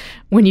people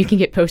when you can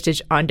get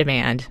postage on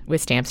demand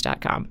with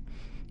Stamps.com?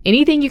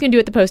 Anything you can do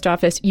at the post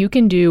office, you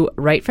can do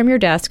right from your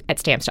desk at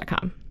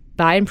Stamps.com.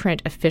 Buy and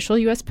print official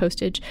U.S.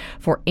 postage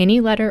for any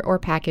letter or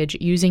package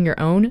using your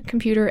own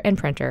computer and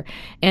printer.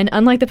 And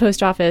unlike the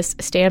post office,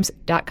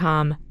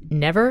 Stamps.com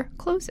never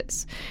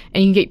closes.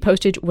 And you can get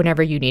postage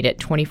whenever you need it,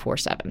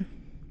 24/7.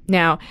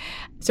 Now,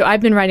 so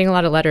I've been writing a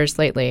lot of letters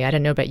lately. I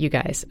don't know about you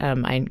guys.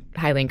 I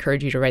highly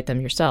encourage you to write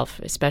them yourself,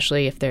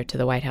 especially if they're to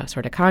the White House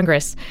or to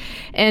Congress.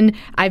 And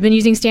I've been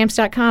using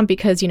Stamps.com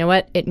because, you know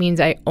what? It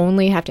means I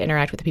only have to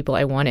interact with the people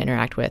I want to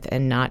interact with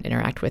and not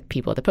interact with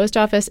people at the post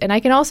office. And I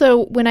can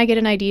also, when I get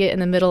an idea in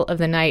the middle of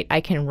the night, I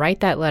can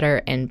write that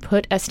letter and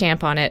put a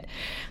stamp on it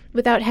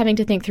without having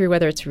to think through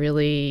whether it's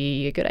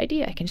really a good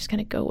idea. I can just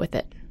kind of go with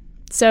it.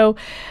 So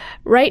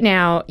right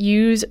now,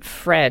 use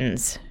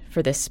Friends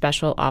for this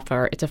special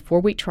offer. It's a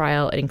 4-week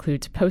trial. It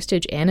includes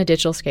postage and a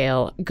digital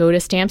scale. Go to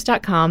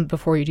Stamps.com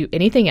before you do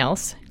anything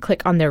else.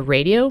 Click on the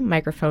radio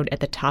microphone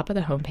at the top of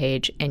the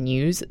homepage and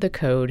use the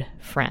code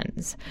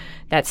FRIENDS.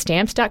 That's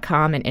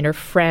Stamps.com and enter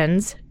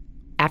FRIENDS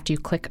after you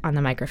click on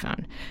the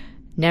microphone.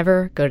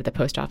 Never go to the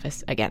post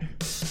office again.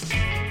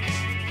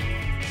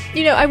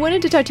 I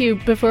wanted to talk to you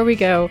before we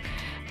go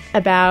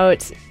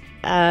about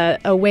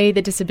a way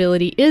that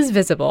disability is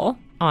visible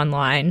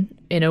online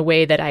in a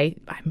way that I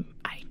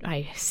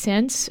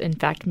sense, in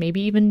fact, maybe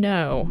even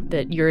know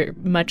that you're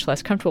much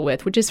less comfortable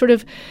with, which is sort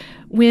of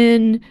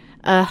when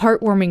a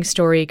heartwarming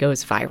story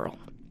goes viral.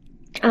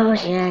 Oh,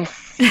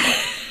 yes.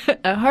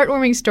 A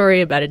heartwarming story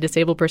about a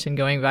disabled person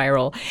going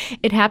viral.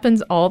 It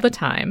happens all the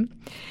time.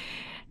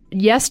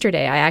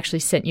 Yesterday, I actually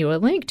sent you a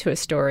link to a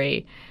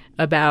story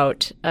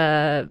about,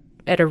 at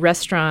a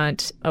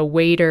restaurant, a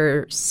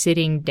waiter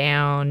sitting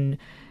down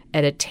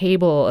at a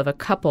table of a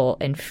couple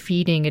and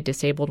feeding a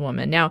disabled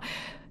woman. Now,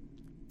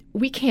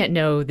 we can't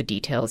know the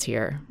details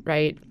here,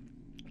 right?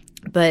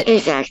 But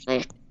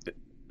exactly.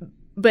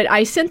 But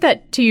I sent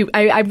that to you.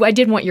 I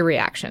did want your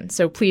reaction,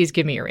 so please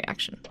give me your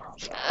reaction.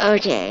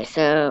 Okay,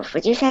 so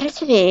when you sent it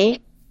to me,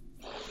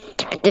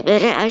 the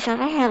minute I saw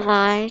the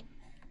headline,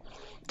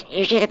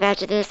 you can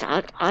imagine this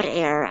on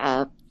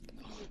air.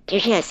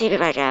 you can't see me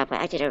right now, but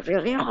I did a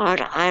really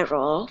hard eye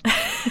roll.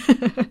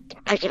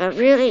 I did a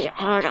really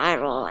hard eye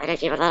roll, and I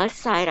gave a lot of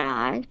side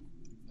eye.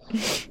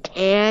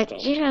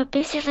 And,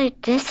 basically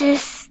this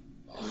is,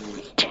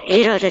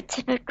 the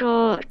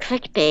typical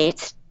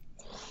clickbait.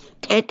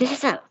 And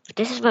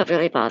this is what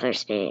really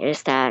bothers me,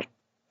 is that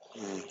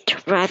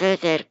rather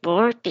than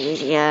more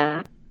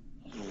media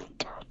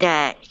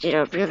that,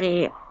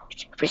 really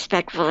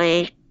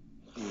respectfully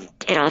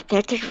and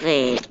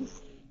authentically,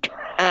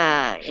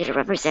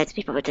 represents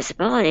people with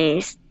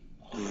disabilities,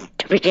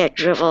 we get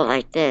drivel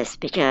like this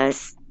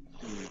because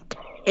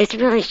it's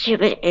really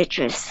human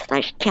interest,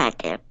 like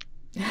catnip.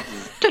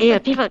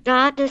 People,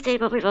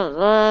 non-disabled people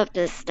love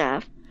this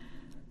stuff.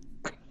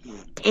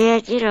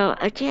 And,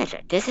 again,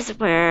 this is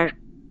where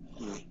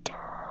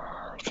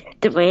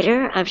the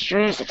waiter, I'm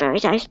sure, is a very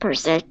nice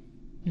person.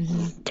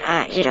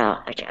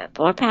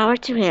 More power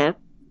to him.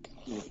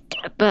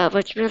 But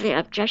what's really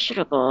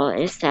objectionable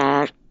is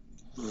that,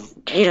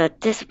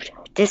 this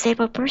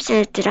disabled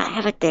person did not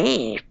have a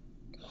name.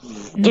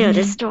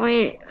 The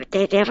story,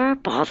 they never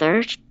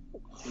bothered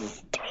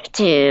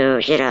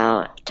to,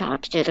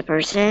 talk to the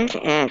person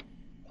and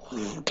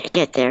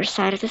get their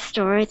side of the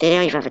story. They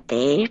don't even have a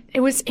name.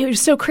 It was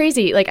so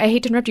crazy. Like, I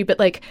hate to interrupt you, but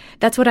like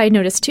that's what I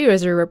noticed too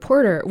as a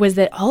reporter, was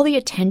that all the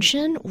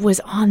attention was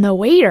on the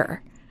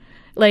waiter.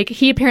 Like,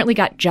 he apparently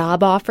got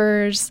job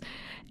offers,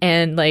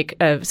 and like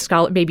a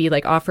scholar maybe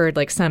like offered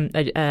like some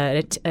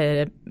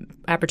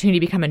opportunity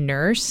to become a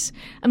nurse.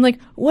 I'm like,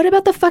 what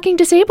about the fucking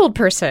disabled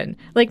person?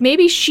 Like,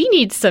 maybe she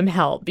needs some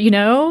help,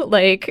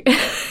 like.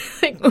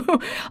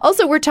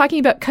 Also, we're talking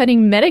about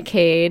cutting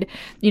Medicaid.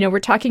 We're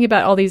talking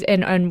about all these,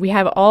 and we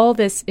have all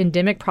this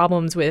endemic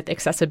problems with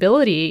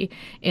accessibility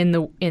in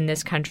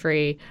this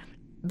country,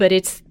 but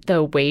it's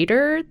the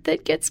waiter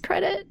that gets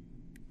credit,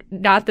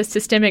 not the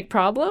systemic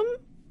problem.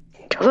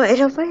 Well,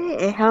 in a way,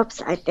 it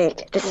helps. I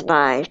think this is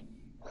my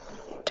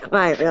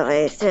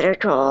really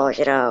cynical,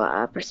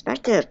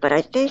 perspective, but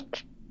I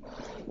think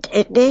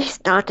it makes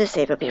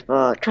non-disabled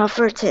people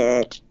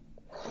comforted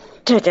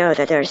to know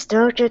that there are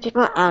still good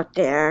people out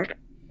there,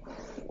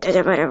 that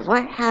no matter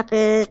what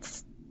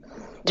happens,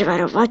 no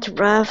matter what's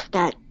rough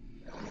that,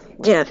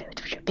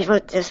 people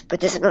with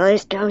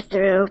disabilities go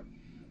through,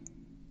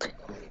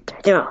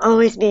 there will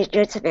always be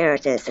good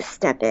Samaritans to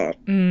step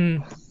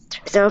in.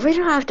 So we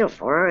don't have to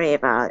worry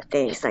about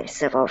things like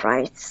civil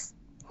rights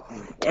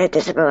and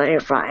disability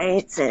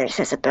rights and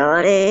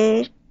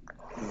accessibility,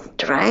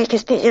 right?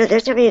 Because, there's going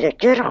to be the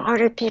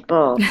good-hearted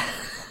people.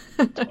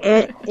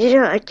 And,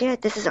 again,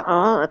 this is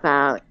all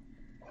about,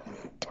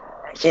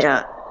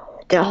 the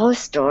whole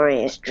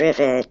story is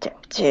driven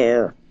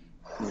to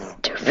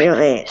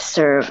really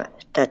serve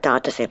the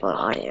non-disabled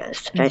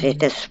audience. And I think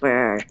this is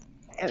where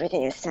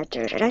everything is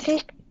centered. And I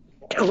think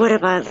one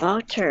of my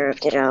long-term,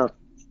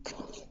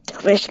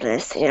 wish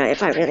list,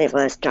 if I really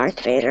was Darth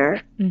Vader,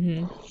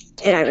 and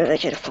I really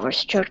could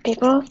force choke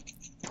people,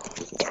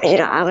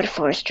 I would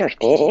force choke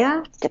the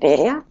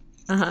media,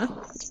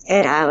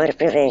 and I would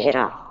really,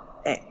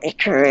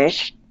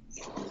 encourage,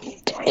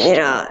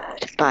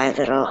 by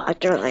little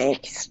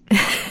underlings,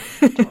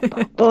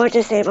 more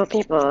disabled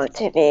people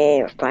to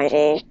be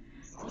writing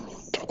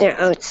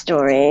their own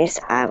stories.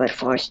 I would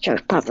force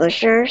choke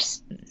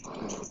publishers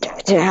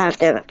to have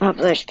them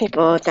publish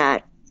people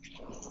that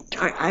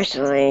are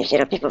actually,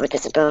 people with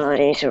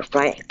disabilities who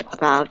write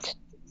about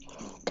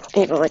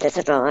people with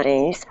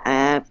disabilities.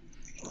 As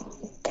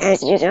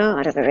you know,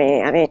 Anna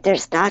Marie,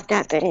 there's not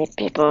that many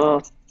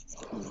people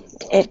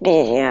in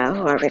media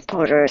who are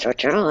reporters or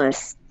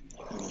journalists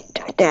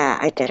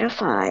that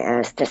identify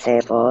as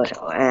disabled.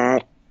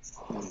 And,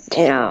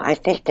 I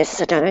think this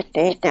is another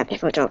thing that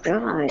people don't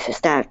realize, is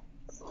that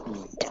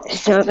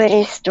so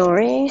many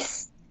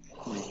stories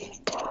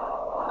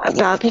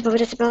about people with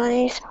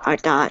disabilities are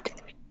not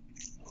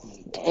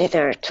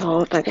either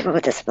told by people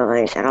with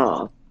disabilities at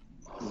all.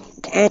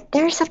 And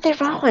there's something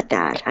wrong with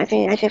that. I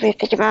think we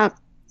think about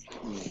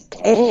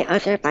any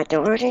other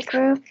minority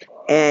group,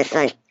 and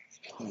like,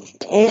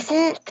 is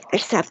it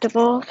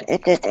acceptable in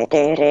this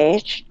day and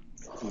age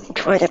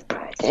for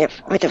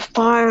the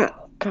far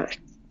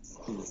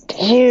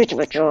huge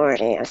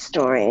majority of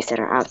stories that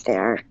are out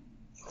there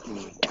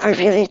are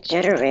really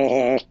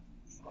generated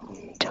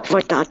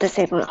for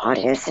non-disabled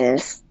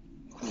audiences,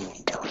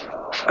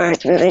 or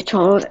it's really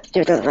told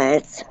through the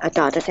lens, a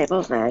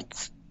non-disabled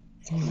lens.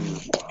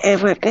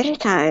 And where many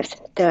times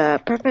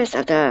the purpose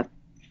of the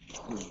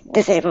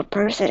disabled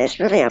person is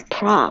really a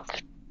prop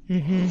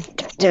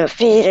to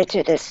feed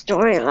into the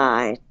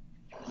storyline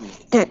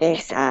that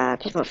makes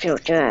people feel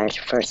good,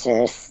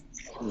 versus,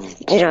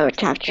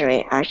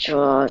 capturing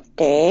actual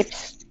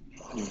names,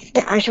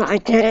 the actual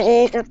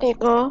identities of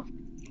people,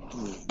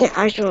 the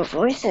actual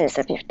voices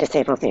of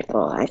disabled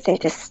people. I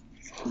think this,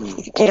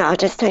 I'll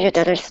just tell you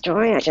another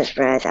story I just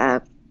read.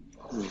 I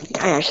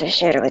actually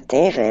shared it with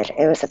David.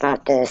 It was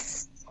about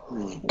this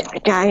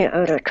guy who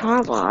owned a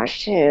car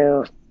wash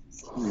who,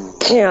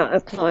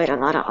 employed a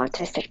lot of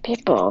autistic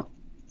people.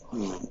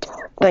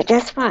 But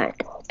guess what?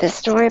 The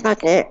story about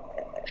the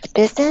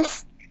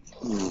business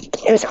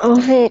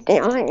they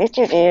only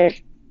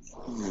interviewed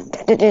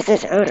the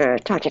business owner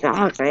talking about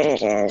how great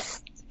it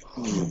is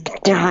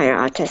to hire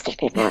autistic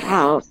people and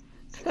how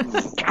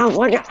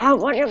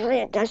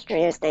wonderfully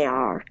industrious they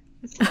are.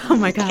 Oh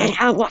my God. And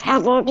how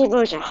more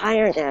people should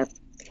hire them.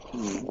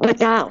 But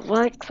not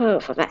one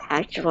quote from an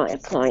actual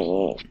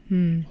employee.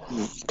 And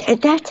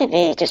that to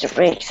me just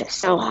rings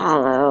so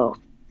hollow.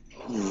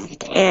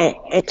 And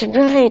it's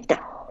really, a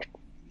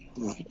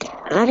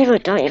lot of people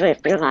don't even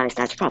realize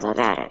that's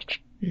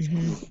problematic.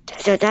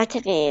 So that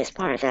to me is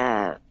part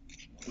of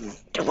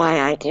why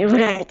I do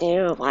what I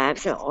do, why I'm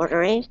so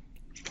ornery,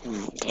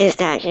 is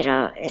that,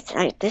 it's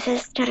like, this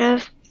is kind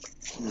of,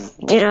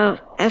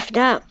 effed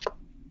up.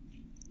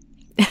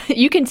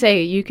 You can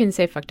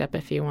say fucked up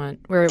if you want.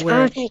 We're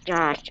Oh, thank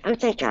God.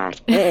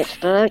 It's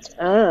fucked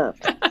up.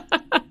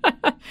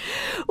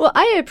 Well,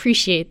 I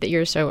appreciate that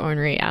you're so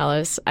ornery,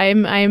 Alice. I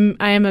am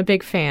a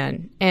big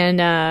fan.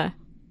 And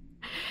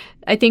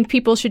I think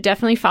people should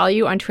definitely follow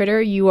you on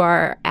Twitter. You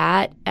are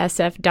at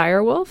SF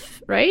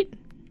Direwolf, right?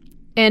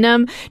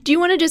 And do you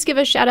want to just give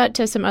a shout out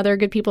to some other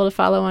good people to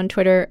follow on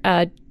Twitter?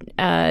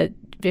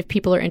 If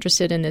people are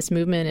interested in this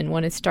movement and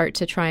want to start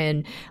to try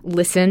and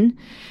listen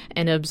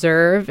and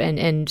observe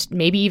and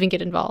maybe even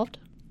get involved?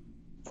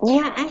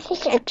 Yeah, I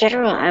think in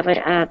general I would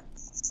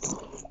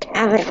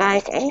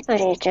advise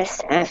anybody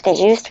just if they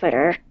use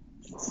Twitter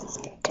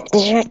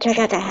to check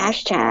out the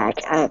hashtag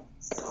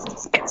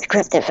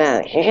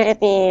CryptoVote. You're going to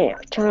be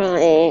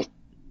totally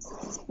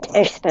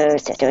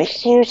exposed to a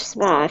huge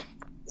swath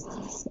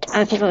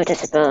of people with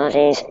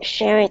disabilities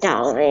sharing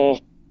not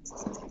only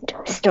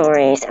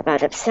stories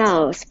about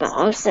themselves, but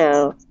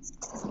also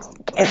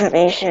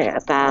information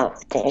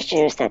about the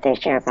issues that they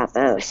care about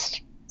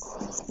most.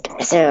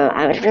 So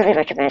I would really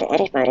recommend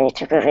anybody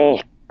to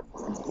really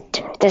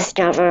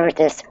discover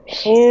this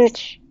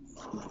huge,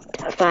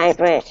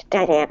 vibrant,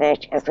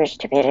 dynamic, and rich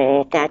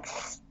community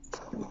that's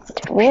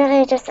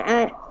really just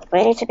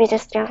waiting to be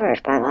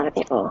discovered by a lot of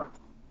people.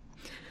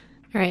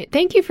 All right.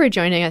 Thank you for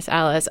joining us,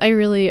 Alice. I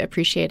really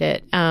appreciate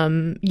it.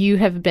 You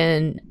have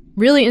been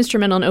really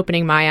instrumental in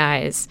opening my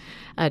eyes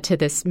to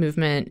this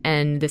movement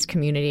and this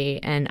community,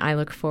 and I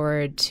look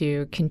forward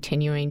to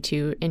continuing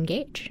to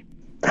engage.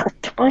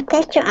 Well,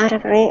 thank you, Anna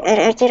Marie. And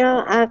I do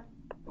want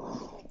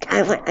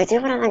to let you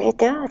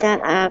know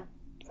that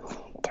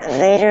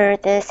later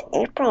this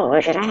April,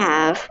 we're going to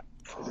have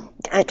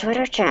a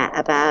Twitter chat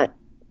about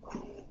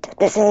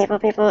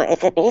disabled people in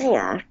the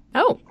media.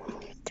 Oh.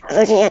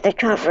 Looking at the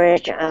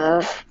coverage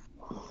of,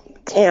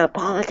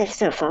 politics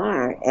so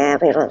far,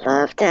 and we would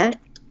love to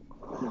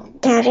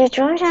have you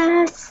join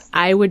us.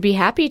 I would be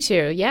happy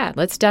to. Yeah,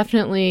 let's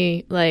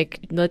definitely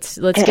let's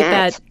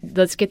get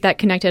that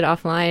connected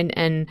offline,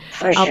 and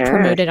I'll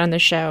promote it on the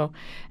show.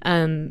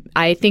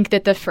 I think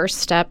that the first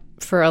step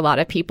for a lot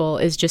of people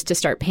is just to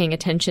start paying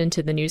attention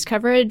to the news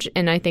coverage,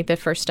 and I think the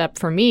first step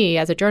for me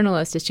as a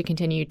journalist is to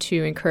continue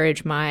to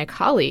encourage my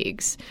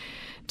colleagues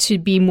to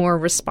be more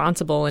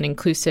responsible and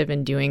inclusive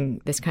in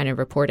doing this kind of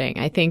reporting.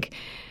 I think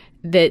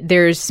that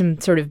there's some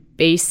sort of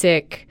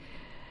basic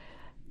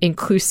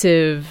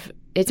inclusive,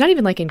 it's not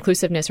even like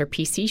inclusiveness or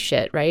PC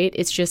shit, right?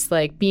 It's just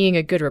like being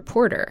a good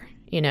reporter,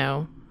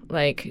 Yeah,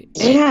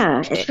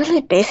 it's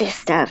really basic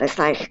stuff. It's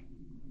like,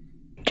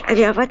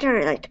 I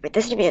wonder,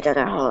 this would be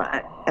another whole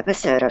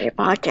episode of your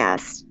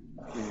podcast.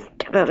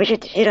 But we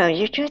could,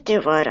 you could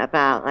do one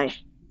about,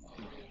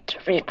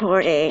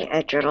 reporting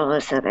and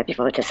journalism and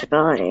people with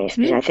disabilities.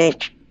 Because I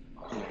think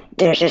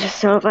there's just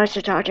so much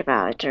to talk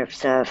about in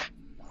terms of,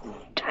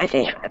 I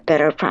think,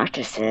 better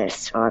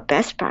practices or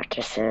best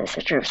practices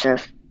in terms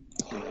of,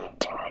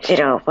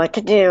 what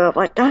to do and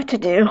what not to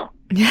do.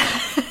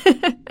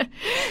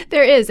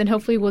 There is, and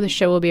hopefully the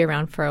show will be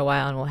around for a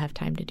while and we'll have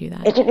time to do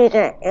that. It could be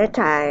the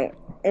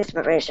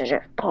anti-inspiration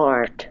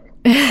report.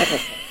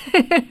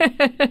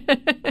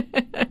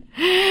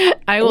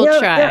 I will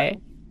try.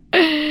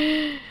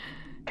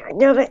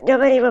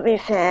 Nobody will be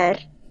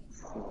fed.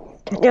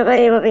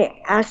 Nobody will be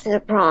asked to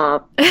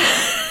prom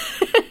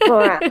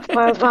for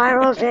a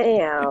viral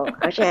video,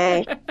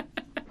 okay?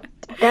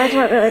 That's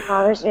what really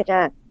bothers me.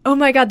 Oh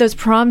my God, those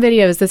prom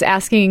videos, those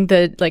asking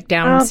the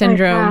Down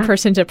syndrome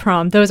person to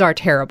prom, those are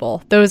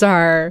terrible. Those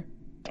are...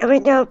 We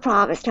know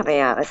prom is coming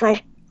up. It's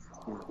like,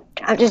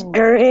 I'm just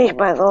dirtying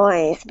my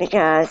voice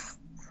because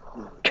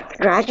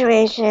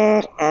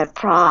graduation and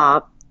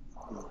prom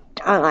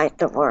are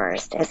the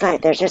worst. It's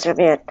like there's just going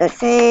to be the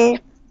same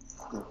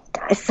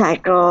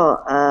cycle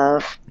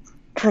of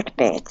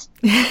clickbait.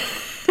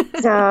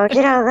 So,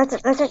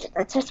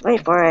 let's just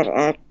wait for it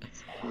and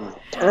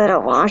let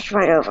it wash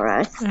right over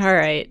us. All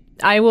right.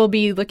 I will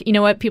be you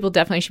know what? People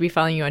definitely should be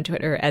following you on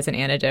Twitter as an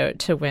antidote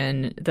to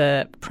when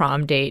the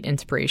prom date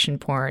inspiration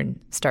porn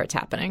starts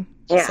happening.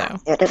 Yeah,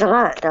 there's a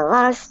lot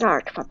of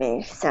snark for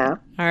me, so.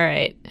 All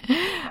right.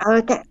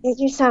 Oh, thank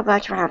you so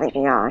much for having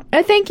me on.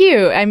 Thank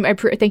you.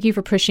 Thank you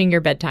for pushing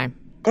your bedtime.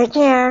 Take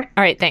care.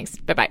 All right, thanks.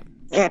 Bye-bye.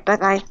 Yeah,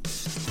 bye-bye.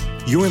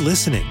 You're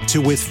listening to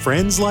With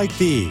Friends Like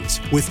These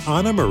with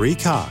Anna Marie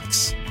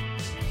Cox.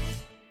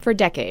 For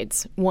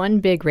decades, one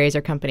big razor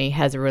company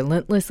has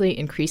relentlessly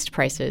increased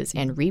prices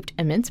and reaped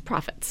immense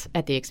profits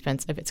at the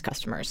expense of its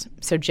customers.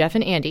 So Jeff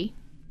and Andy,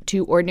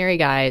 two ordinary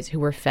guys who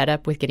were fed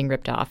up with getting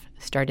ripped off,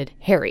 started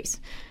Harry's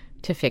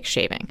to fix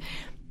shaving.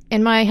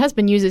 And my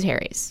husband uses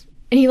Harry's,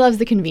 and he loves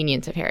the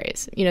convenience of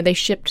Harry's. You know, they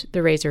shipped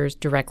the razors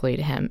directly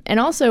to him. And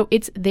also,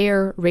 it's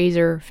their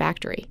razor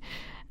factory.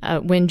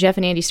 When Jeff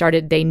and Andy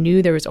started, they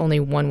knew there was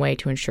only one way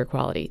to ensure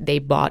quality. They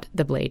bought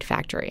the blade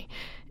factory.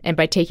 And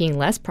by taking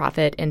less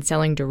profit and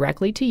selling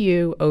directly to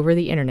you over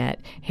the internet,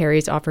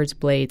 Harry's offers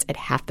blades at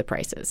half the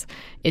prices.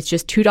 It's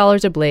just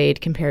 $2 a blade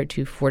compared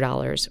to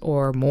 $4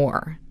 or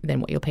more than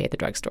what you'll pay at the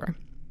drugstore.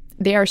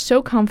 They are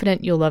so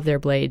confident you'll love their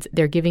blades,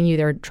 they're giving you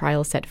their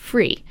trial set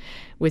free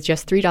with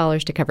just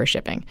 $3 to cover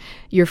shipping.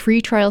 Your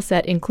free trial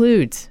set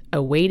includes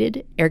a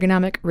weighted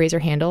ergonomic razor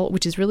handle,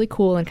 which is really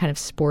cool and kind of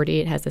sporty.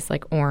 It has this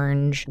like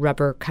orange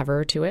rubber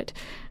cover to it.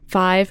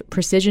 5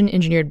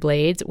 precision-engineered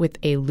blades with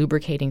a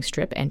lubricating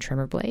strip and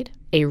trimmer blade,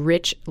 a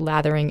rich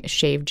lathering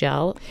shave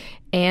gel,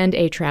 and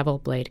a travel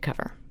blade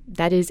cover.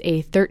 That is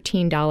a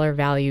 $13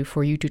 value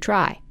for you to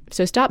try.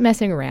 So stop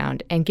messing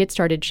around and get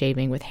started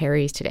shaving with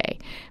Harry's today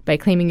by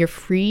claiming your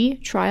free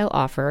trial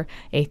offer,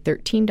 a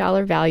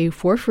 $13 value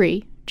for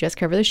free, just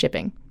cover the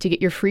shipping. To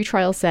get your free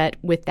trial set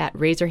with that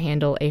razor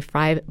handle, a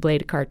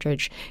 5-blade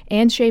cartridge,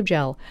 and shave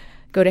gel,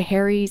 go to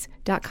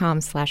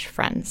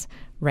harrys.com/friends.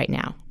 right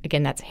now.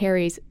 Again, that's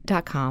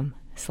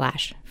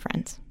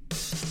harrys.com/friends.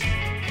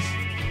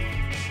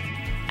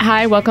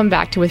 Hi, welcome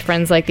back to With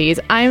Friends Like These.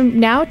 I'm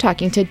now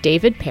talking to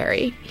David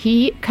Perry.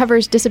 He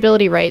covers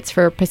disability rights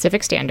for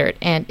Pacific Standard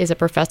and is a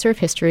professor of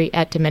history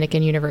at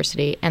Dominican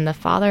University and the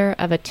father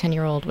of a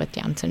 10-year-old with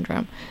Down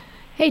syndrome.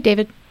 Hey,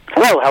 David.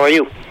 Hello, how are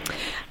you?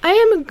 I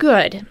am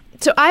good.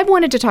 So I've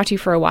wanted to talk to you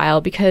for a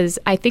while because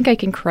I think I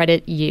can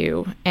credit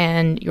you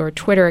and your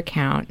Twitter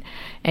account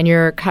and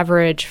your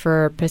coverage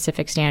for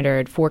Pacific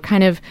Standard for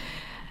kind of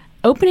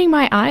opening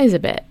my eyes a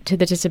bit to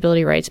the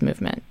disability rights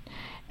movement.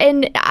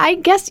 And I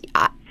guess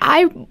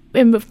I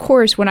am, of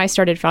course, when I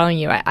started following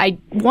you, I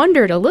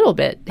wondered a little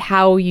bit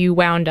how you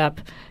wound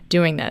up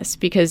doing this,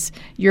 because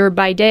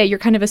by day, you're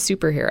kind of a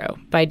superhero.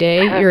 By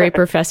day, you're a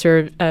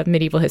professor of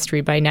medieval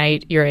history. By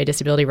night, you're a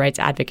disability rights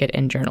advocate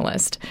and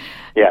journalist.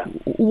 Yeah.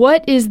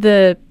 What is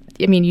you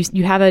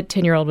have a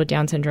 10-year-old with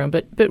Down syndrome,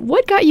 but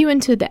what got you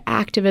into the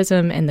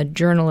activism and the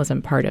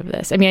journalism part of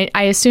this? I mean,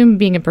 I assume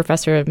being a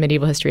professor of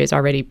medieval history is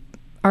already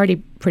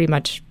pretty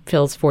much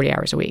fills 40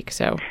 hours a week.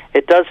 So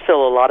it does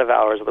fill a lot of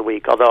hours of the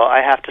week, although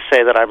I have to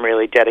say that I'm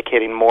really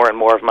dedicating more and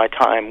more of my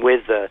time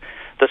with the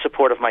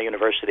support of my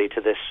university to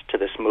this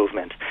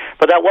movement.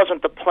 But that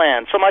wasn't the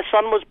plan. So my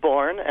son was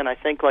born, and I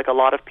think like a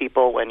lot of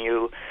people, when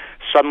you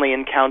suddenly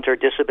encounter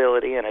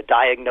disability and a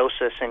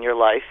diagnosis in your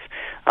life,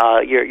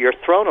 you're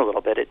thrown a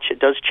little bit. It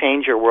does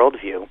change your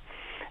worldview.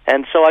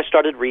 And so I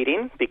started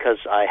reading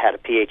because I had a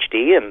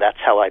PhD, and that's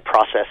how I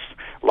process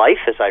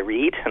life, as I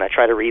read, and I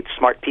try to read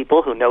smart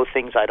people who know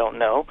things I don't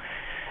know.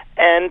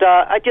 And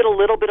I did a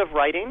little bit of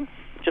writing,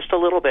 just a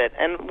little bit.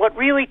 And what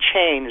really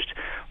changed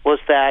was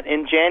that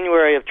in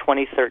January of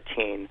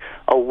 2013,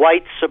 a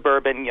white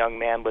suburban young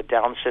man with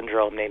Down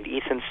syndrome named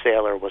Ethan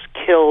Saylor was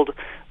killed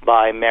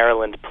by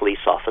Maryland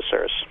police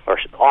officers, or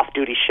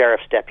off-duty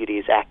sheriff's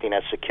deputies acting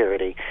as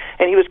security.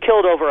 And he was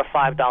killed over a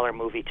 $5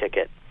 movie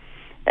ticket.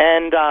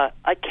 And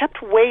I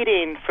kept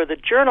waiting for the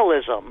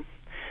journalism,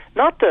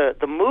 not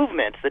the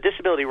movement. The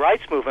disability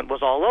rights movement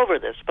was all over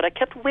this, but I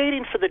kept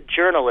waiting for the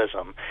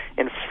journalism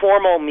in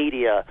formal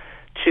media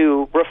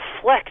to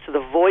reflect the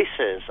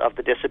voices of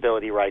the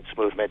disability rights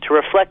movement, to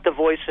reflect the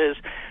voices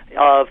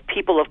of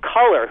people of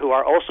color who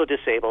are also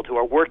disabled, who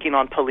are working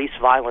on police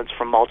violence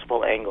from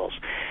multiple angles.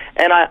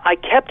 And I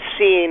kept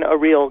seeing a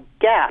real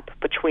gap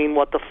between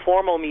what the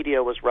formal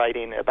media was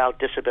writing about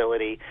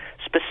disability,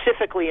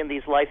 specifically in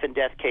these life and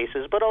death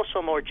cases, but also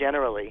more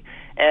generally,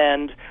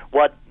 and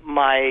what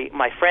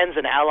my friends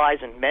and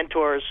allies and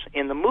mentors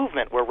in the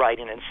movement were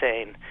writing and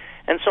saying.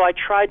 And so I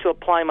tried to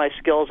apply my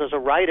skills as a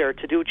writer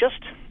to do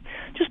just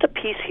a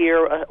piece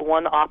here,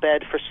 one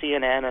op-ed for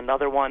CNN,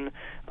 another one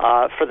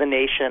for The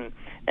Nation,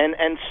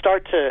 and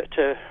start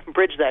to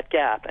bridge that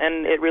gap.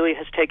 And it really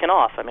has taken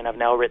off. I mean, I've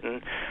now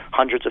written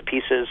hundreds of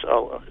pieces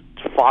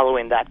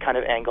following that kind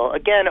of angle.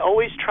 Again,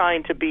 always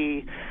trying to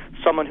be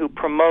someone who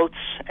promotes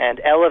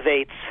and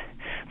elevates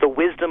the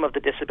wisdom of the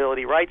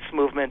disability rights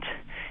movement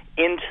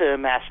into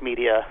mass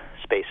media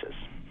spaces.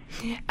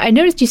 I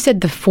noticed you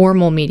said the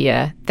formal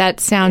media. That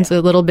sounds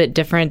a little bit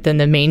different than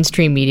the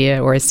mainstream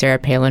media, or as Sarah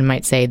Palin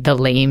might say, the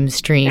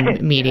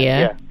lamestream media.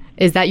 Yeah.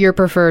 Is that your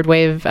preferred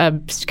way of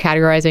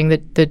categorizing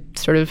the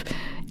sort of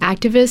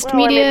activist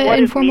media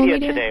and formal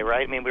media today,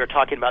 right? I mean, we were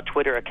talking about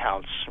Twitter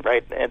accounts,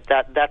 right? And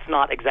that's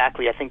not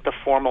exactly, I think, the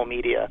formal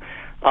media.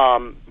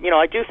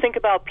 I do think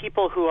about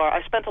people who are.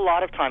 I spent a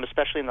lot of time,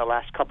 especially in the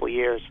last couple of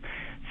years,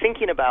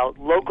 thinking about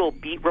local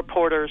beat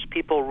reporters,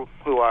 people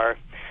who are,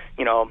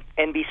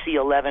 NBC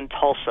 11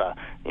 Tulsa,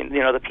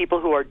 the people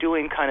who are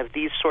doing kind of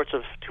these sorts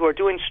of, who are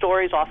doing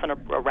stories often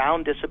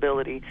around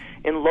disability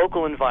in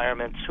local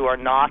environments, who are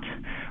not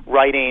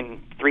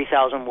writing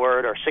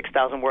 3,000-word or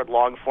 6,000-word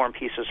long-form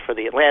pieces for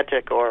The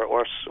Atlantic,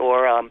 or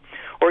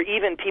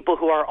even people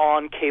who are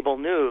on cable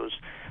news.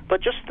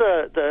 But just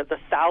the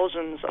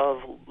thousands of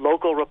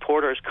local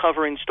reporters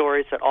covering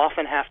stories that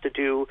often have to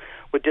do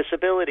with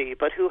disability,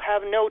 but who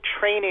have no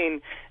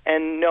training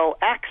and no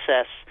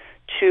access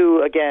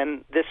to,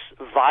 again, this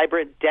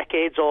vibrant,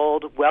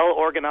 decades-old,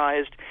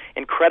 well-organized,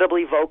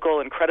 incredibly vocal,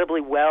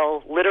 incredibly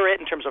well-literate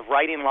in terms of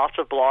writing lots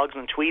of blogs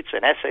and tweets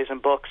and essays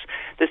and books,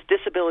 this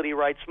disability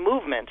rights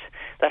movement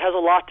that has a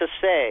lot to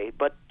say,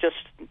 but just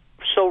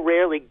so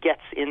rarely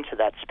gets into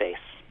that space.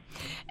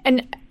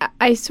 And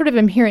I sort of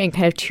am hearing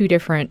kind of two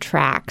different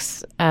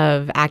tracks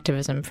of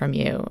activism from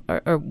you,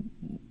 or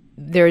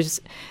there's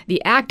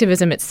the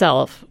activism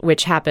itself,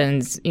 which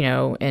happens,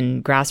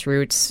 in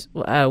grassroots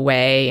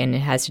way, and it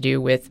has to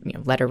do with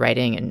letter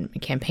writing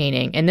and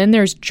campaigning. And then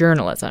there's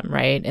journalism,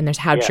 right? And there's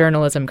how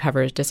journalism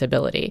covers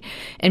disability.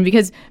 And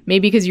because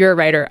you're a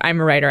writer,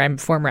 I'm a writer, I'm a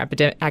former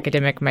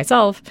academic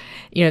myself,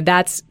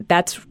 that's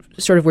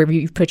sort of where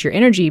you put your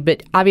energy.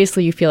 But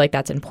obviously you feel like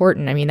that's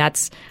important. I mean,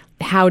 that's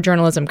how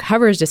journalism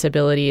covers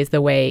disability is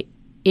the way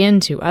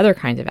into other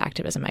kinds of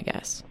activism, I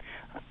guess.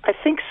 I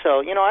think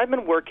so. I've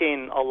been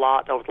working a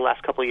lot over the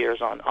last couple of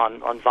years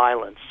on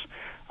violence.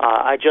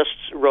 I just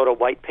wrote a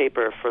white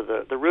paper for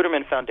the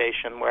Ruderman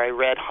Foundation where I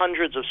read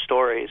hundreds of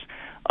stories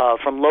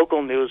from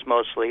local news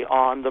mostly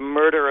on the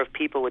murder of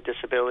people with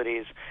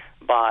disabilities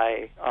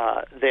by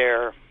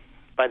their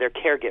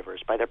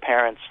caregivers, by their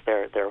parents,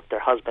 their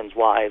husbands,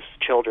 wives,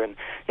 children.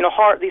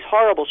 These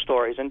horrible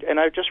stories, and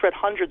I've just read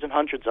hundreds and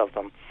hundreds of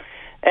them.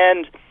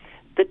 And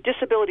the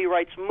disability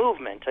rights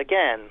movement,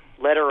 again,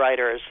 letter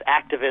writers,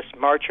 activists,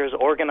 marchers,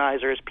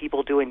 organizers,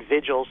 people doing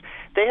vigils,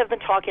 they have been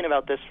talking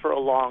about this for a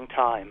long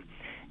time.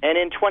 And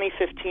in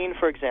 2015,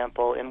 for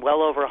example, in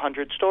well over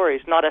 100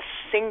 stories, not a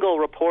single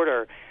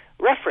reporter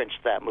referenced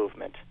that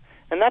movement.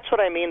 And that's what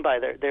I mean by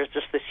there's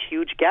just this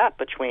huge gap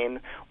between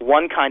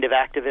one kind of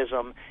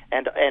activism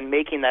and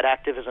making that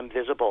activism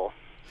visible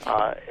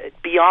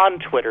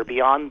beyond Twitter,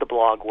 beyond the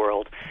blog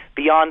world,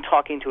 beyond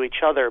talking to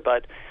each other,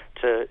 but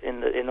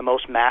in the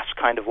most mass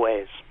kind of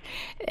ways.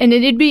 And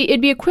it'd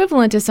be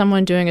equivalent to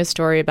someone doing a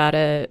story about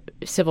a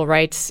civil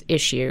rights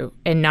issue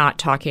and not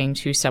talking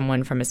to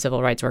someone from a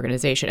civil rights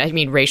organization. I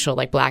mean, racial,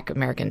 like Black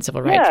American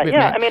civil rights movement.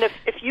 Yeah. I mean,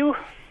 if you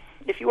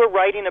were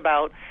writing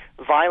about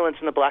violence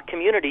in the Black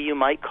community, you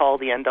might call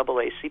the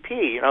NAACP.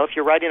 If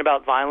you're writing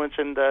about violence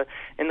in the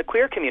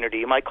queer community,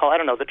 you might call,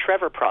 the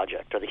Trevor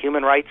Project or the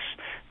Human Rights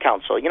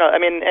Council. And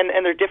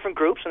there are different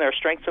groups, and there are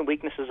strengths and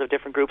weaknesses of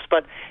different groups.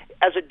 But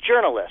as a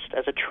journalist,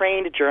 as a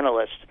trained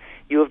journalist,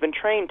 you have been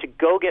trained to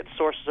go get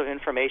sources of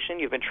information.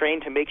 You've been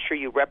trained to make sure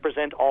you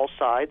represent all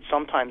sides,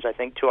 sometimes I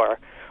think to our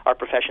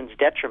profession's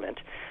detriment.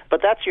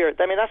 But that's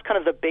kind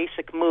of the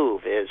basic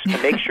move, is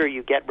to make sure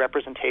you get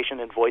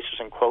representation and voices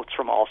and quotes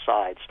from all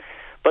sides.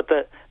 But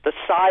the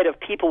side of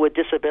people with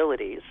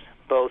disabilities,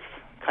 both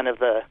kind of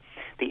the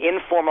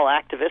informal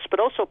activists, but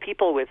also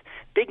people with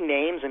big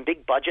names and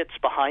big budgets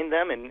behind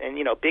them and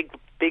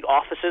big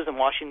offices in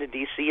Washington,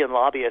 D.C. and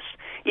lobbyists,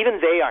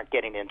 even they aren't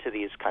getting into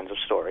these kinds of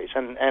stories.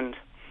 And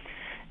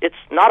it's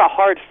not a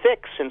hard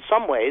fix in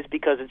some ways,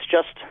 because it's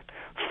just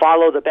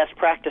follow the best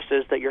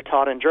practices that you're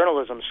taught in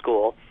journalism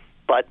school,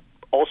 but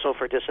also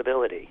for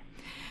disability.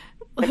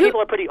 And people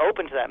are pretty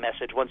open to that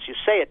message once you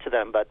say it to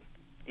them, but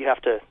you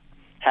have to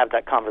have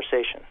that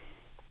conversation.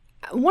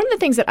 One of the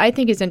things that I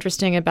think is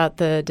interesting about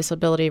the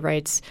disability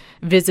rights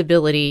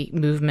visibility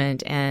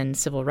movement and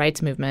civil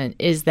rights movement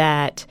is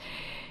that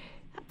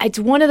it's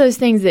one of those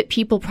things that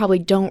people probably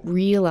don't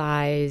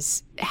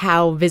realize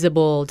how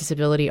visible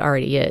disability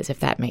already is,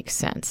 if that makes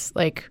sense.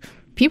 Like,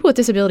 people with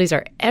disabilities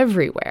are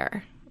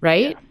everywhere,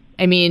 right? Yeah.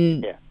 I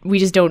mean, we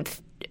just don't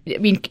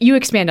you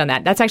expand on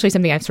that. That's actually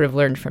something I've sort of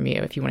learned from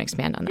you, if you want to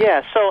expand on that.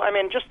 Yeah, so,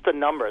 just the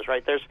numbers,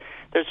 right? There's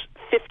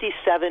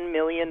 57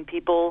 million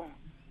people,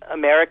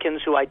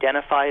 Americans, who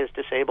identify as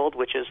disabled,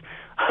 which is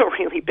a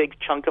really big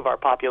chunk of our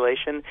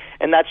population,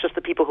 and that's just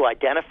the people who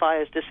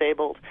identify as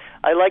disabled.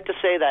 I like to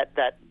say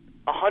that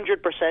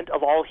 100%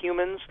 of all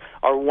humans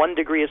are 1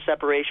 degree of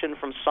separation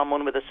from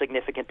someone with a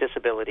significant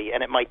disability,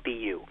 and it might be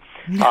you.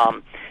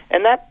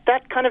 And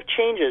that kind of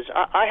changes.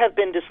 I have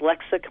been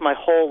dyslexic my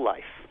whole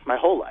life.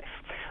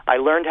 I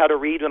learned how to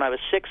read when I was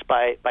 6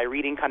 by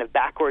reading kind of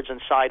backwards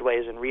and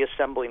sideways and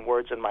reassembling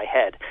words in my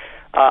head.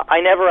 I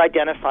never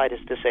identified as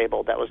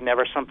disabled. That was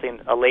never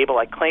a label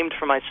I claimed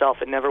for myself.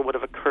 It never would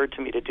have occurred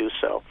to me to do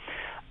so.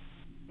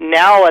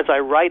 Now, as I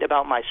write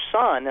about my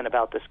son and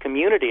about this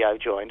community I've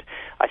joined,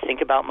 I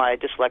think about my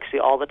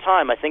dyslexia all the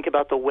time. I think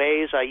about the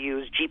ways I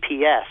use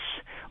GPS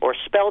or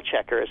spell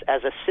checkers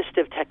as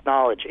assistive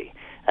technology,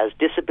 as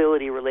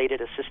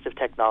disability-related assistive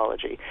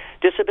technology.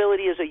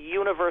 Disability is a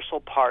universal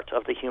part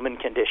of the human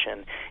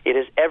condition. It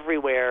is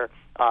everywhere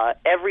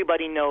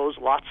Everybody knows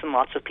lots and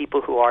lots of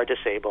people who are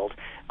disabled,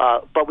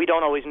 but we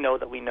don't always know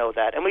that we know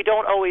that. And we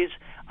don't always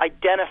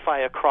identify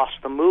across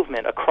the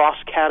movement, across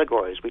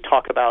categories. We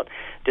talk about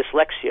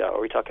dyslexia,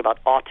 or we talk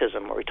about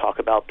autism, or we talk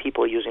about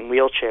people using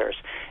wheelchairs,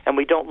 and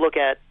we don't look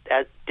at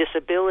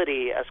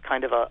disability as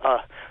kind of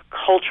a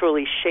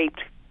culturally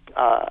shaped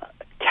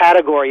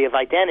category of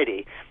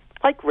identity,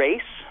 like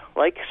race,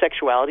 like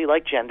sexuality,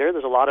 like gender.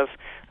 There's a lot of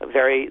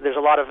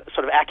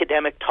sort of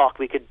academic talk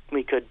we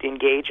could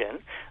engage in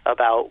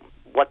about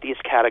what these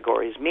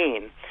categories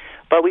mean.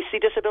 But we see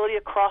disability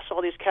across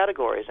all these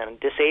categories, and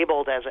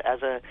disabled as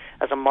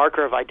a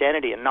marker of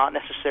identity, and not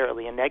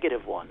necessarily a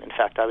negative one. In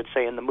fact, I would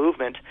say in the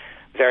movement,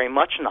 very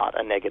much not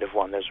a negative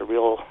one. There's a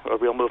real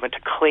movement to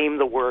claim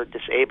the word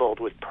disabled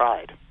with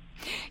pride.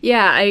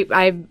 Yeah,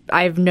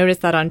 I've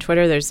noticed that on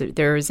Twitter.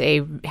 There was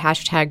a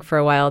hashtag for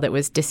a while that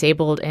was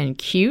disabled and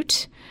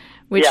cute,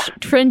 which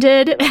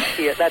trended.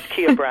 That's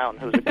Kia Brown,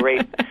 who's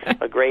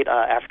a great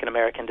African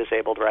American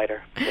disabled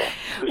writer. Yeah,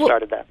 who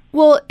started that.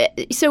 Well,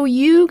 so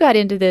you got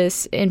into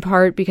this in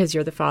part because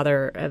you're the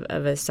father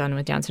of a son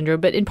with Down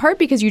syndrome, but in part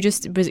because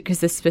because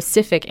this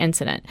specific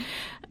incident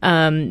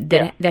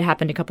that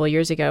happened a couple of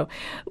years ago.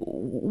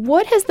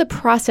 What has the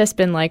process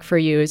been like for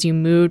you as you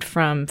moved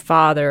from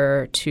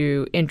father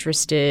to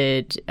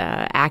interested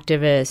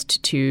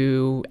activist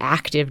to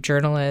active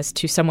journalist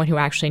to someone who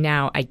actually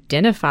now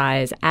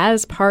identifies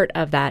as part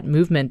of that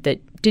movement?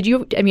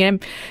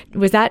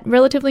 Was that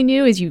relatively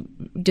new as you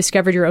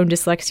discovered your own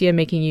dyslexia,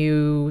 making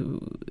you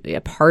a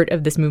part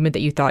of this movement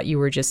that you thought you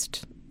were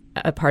just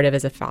a part of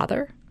as a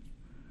father?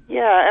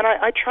 Yeah, and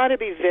I try to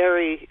be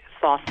very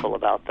thoughtful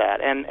about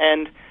that. And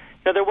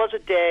there was a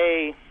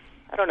day,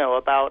 I don't know,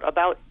 about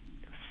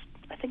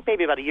I think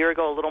maybe about a year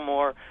ago, a little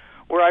more,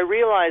 where I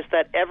realized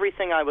that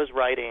everything I was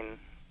writing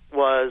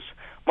was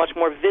much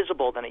more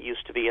visible than it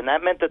used to be, and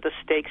that meant that the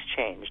stakes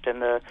changed.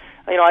 And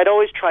I'd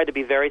always tried to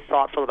be very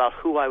thoughtful about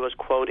who I was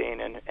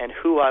quoting and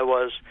who I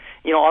was,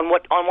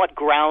 on what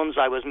grounds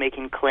I was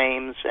making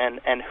claims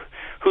and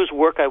whose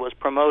work I was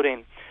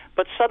promoting.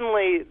 But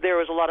suddenly there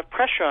was a lot of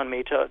pressure on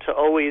me to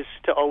always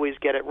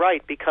get it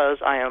right, because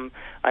I'm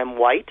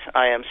white,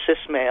 I am cis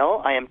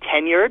male, I am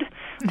tenured,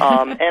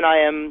 and I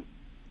am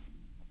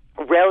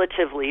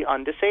relatively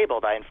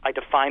undisabled. I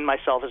define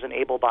myself as an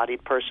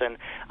able-bodied person.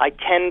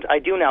 I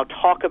do now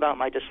talk about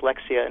my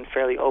dyslexia in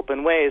fairly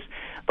open ways,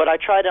 but I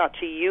try not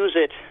to use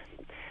it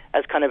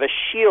as kind of a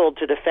shield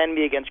to defend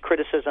me against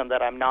criticism that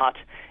I'm not,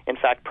 in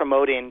fact,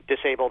 promoting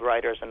disabled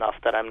writers enough,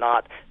 that I'm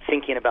not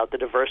thinking about the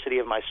diversity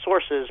of my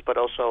sources, but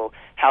also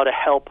how to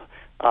help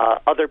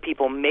other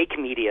people make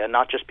media,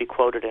 not just be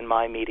quoted in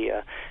my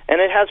media. And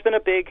it has been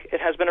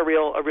a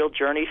real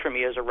journey for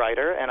me as a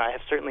writer, and I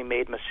have certainly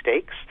made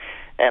mistakes,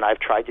 and I've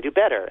tried to do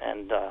better.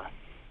 And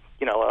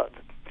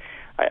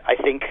I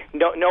think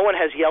no one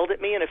has yelled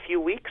at me in a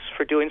few weeks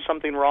for doing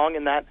something wrong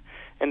in that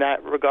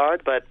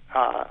regard, but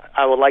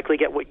I will likely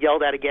get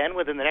yelled at again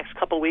within the next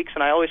couple of weeks,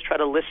 and I always try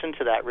to listen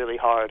to that really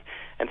hard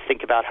and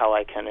think about how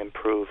I can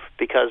improve,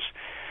 because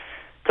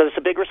it's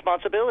a big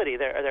responsibility.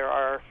 There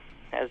are,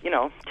 as you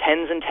know,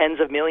 tens and tens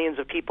of millions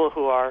of people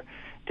who are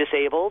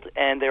disabled,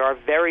 and there are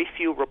very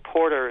few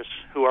reporters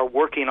who are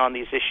working on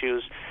these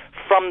issues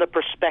from the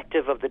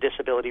perspective of the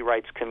disability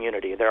rights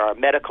community. There are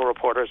medical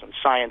reporters and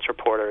science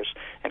reporters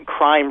and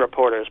crime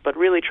reporters, but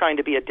really trying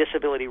to be a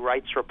disability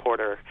rights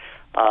reporter,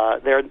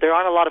 there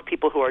aren't a lot of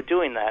people who are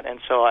doing that, and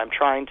so I'm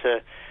trying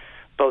to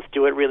both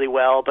do it really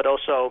well, but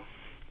also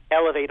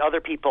elevate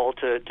other people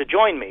to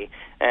join me.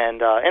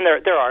 And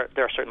there are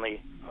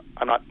certainly,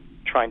 I'm not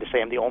trying to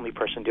say I'm the only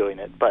person doing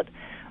it, but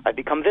I've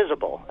become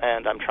visible,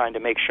 and I'm trying to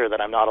make sure that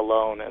I'm not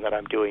alone and that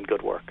I'm doing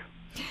good work.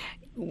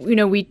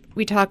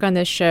 We talk on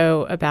this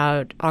show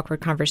about awkward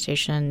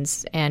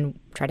conversations and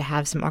try to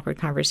have some awkward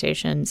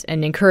conversations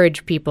and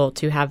encourage people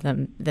to have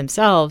them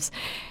themselves.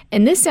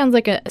 And this sounds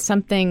like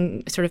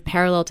something sort of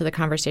parallel to the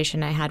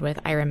conversation I had with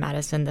Ira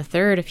Madison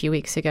III a few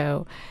weeks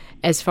ago,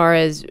 as far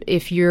as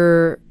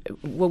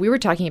what we were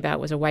talking about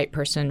was a white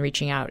person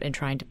reaching out and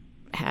trying to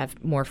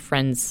have more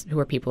friends who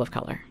are people of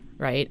color.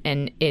 Right.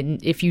 And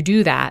if you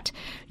do that,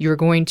 you're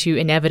going to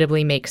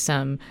inevitably make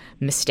some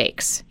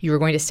mistakes. You're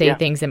going to say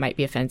things that might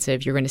be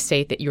offensive. You're going to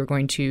say that you're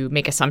going to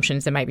make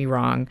assumptions that might be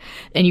wrong.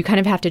 And you kind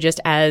of have to just,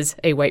 as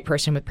a white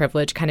person with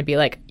privilege, kind of be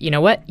like, you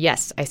know what?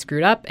 Yes, I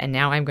screwed up, and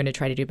now I'm going to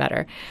try to do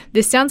better.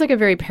 This sounds like a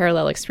very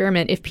parallel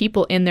experiment. If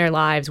people in their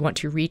lives want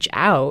to reach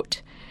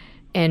out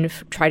and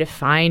try to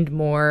find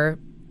more,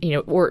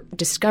 or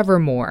discover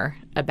more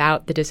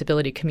about the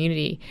disability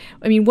community.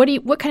 I mean,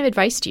 what kind of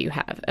advice do you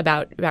have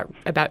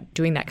about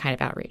doing that kind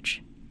of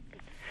outreach?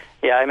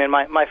 Yeah, I mean,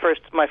 my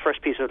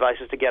first piece of advice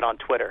is to get on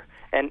Twitter,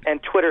 and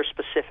Twitter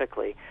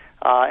specifically.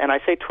 And I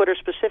say Twitter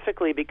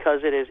specifically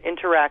because it is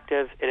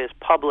interactive, it is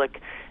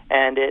public,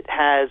 and it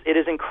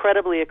is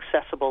incredibly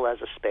accessible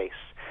as a space.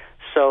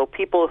 So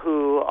people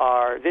who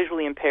are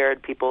visually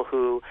impaired, people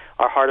who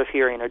are hard of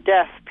hearing or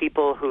deaf,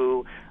 people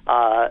who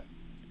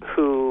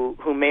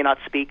who may not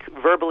speak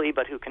verbally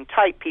but who can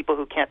type, people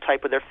who can't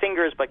type with their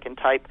fingers but can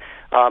type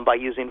by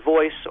using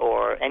voice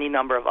or any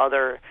number of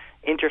other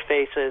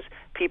interfaces,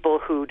 people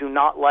who do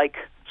not like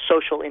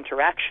social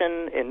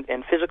interaction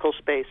in physical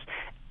space.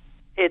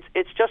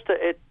 It's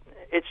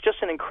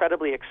just an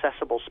incredibly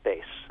accessible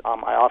space.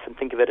 I often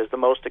think of it as the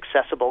most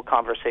accessible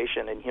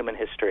conversation in human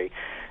history.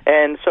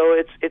 And so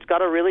it's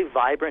got a really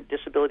vibrant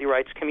disability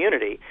rights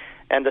community.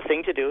 And the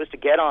thing to do is to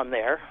get on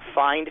there,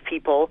 find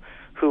people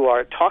who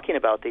are talking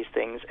about these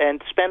things,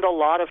 and spend a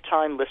lot of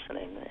time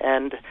listening.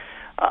 And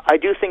I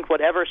do think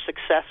whatever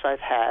success I've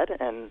had,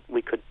 and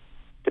we could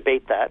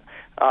debate that,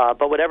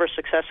 but whatever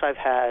success I've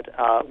had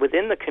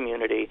within the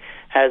community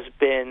has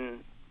been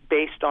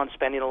based on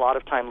spending a lot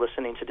of time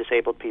listening to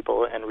disabled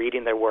people and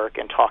reading their work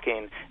and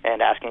talking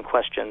and asking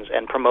questions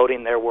and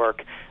promoting their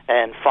work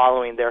and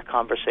following their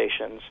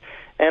conversations.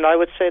 And I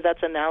would say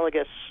that's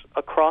analogous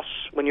across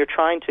when you're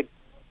trying to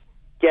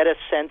get a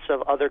sense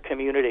of other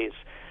communities.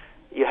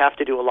 You have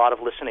to do a lot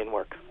of listening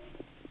work.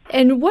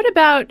 And what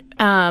about,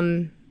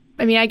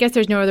 I guess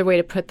there's no other way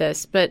to put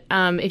this, but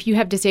if you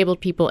have disabled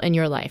people in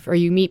your life or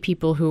you meet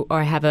people who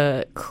have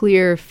a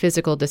clear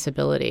physical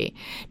disability,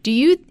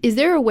 is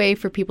there a way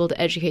for people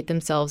to educate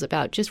themselves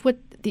about just what,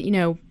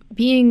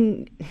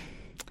 being,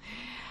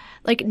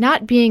 like,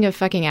 not being a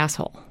fucking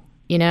asshole,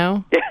 Yeah.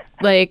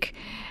 Like,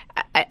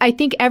 I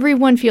think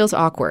everyone feels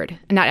awkward.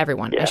 Not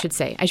everyone, I should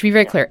say. I should be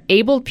very clear.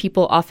 Abled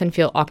people often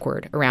feel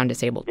awkward around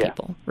disabled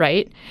people,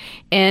 right?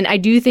 And I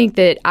do think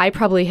that I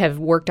probably have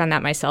worked on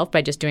that myself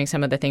by just doing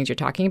some of the things you're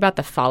talking about,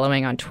 the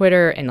following on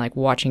Twitter and like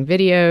watching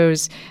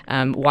videos,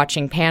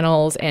 watching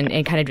panels, and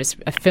kind of just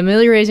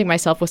familiarizing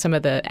myself with some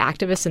of the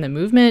activists in the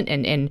movement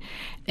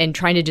and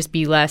trying to just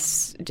be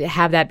less, to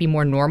have that be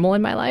more normal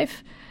in my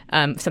life.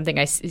 So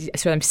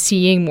I'm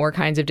seeing more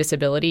kinds of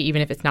disability,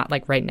 even if it's not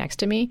like right next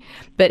to me.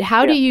 But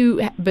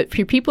but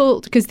for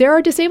people, because there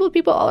are disabled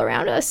people all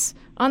around us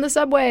on the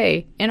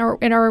subway, in our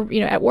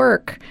at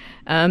work,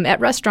 at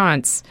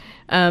restaurants.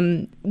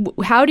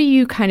 How do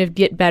you kind of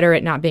get better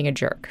at not being a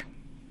jerk?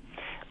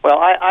 Well,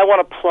 I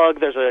want to plug,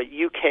 there's a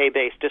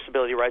UK-based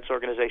disability rights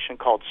organization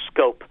called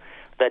Scope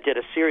that did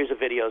a series of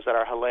videos that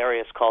are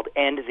hilarious called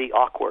End the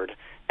Awkward,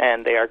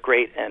 and they are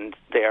great, and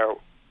they are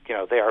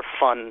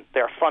fun.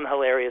 They are fun,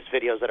 hilarious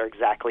videos that are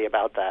exactly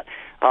about that.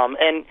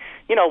 And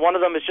one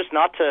of them is just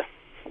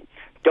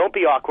don't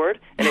be awkward.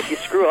 And if you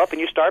screw up and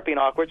you start being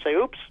awkward, say,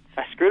 "Oops,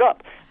 I screwed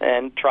up,"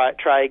 and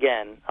try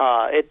again.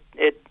 I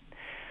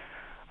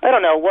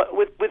don't know what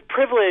with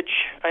privilege,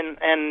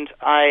 and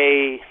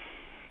I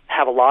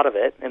have a lot of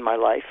it in my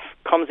life,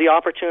 comes the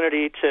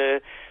opportunity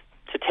to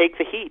take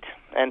the heat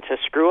and to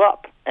screw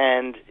up.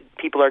 And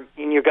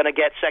you're going to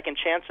get second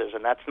chances,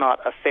 and that's not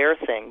a fair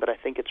thing, but I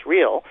think it's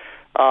real.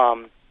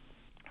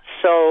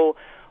 So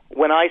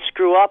when I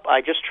screw up,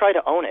 I just try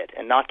to own it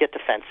and not get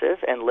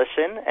defensive and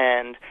listen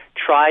and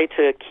try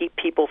to keep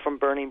people from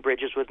burning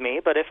bridges with me.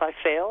 But if I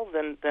fail,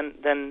 then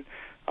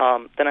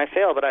I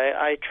fail. But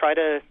I try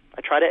to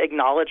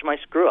acknowledge my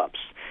screw ups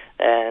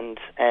and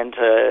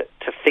to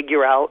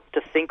figure out,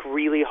 to think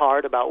really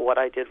hard about what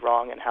I did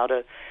wrong and how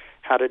to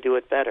do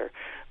it better.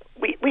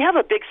 We have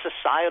a big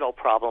societal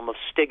problem of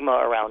stigma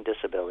around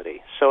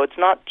disability. So it's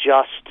not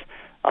just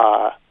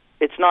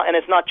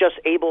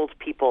abled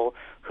people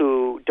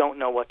who don't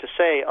know what to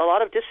say. A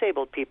lot of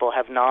disabled people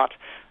have not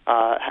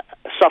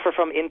suffer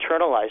from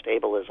internalized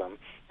ableism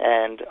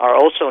and are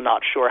also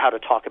not sure how to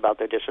talk about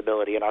their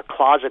disability and are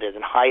closeted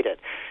and hide it.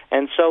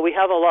 And so we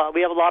have a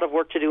lot of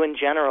work to do in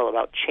general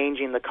about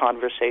changing the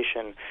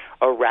conversation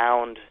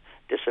around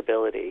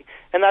disability.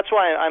 And that's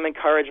why I'm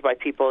encouraged by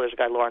people. There's a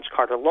guy, Lawrence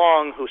Carter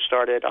Long, who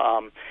started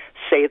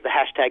the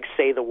hashtag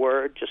Say the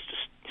Word, just to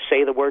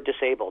say the word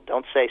disabled.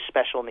 Don't say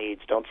special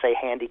needs. Don't say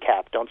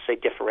handicapped. Don't say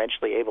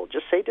differentially able.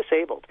 Just say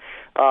disabled.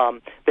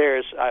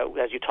 There's,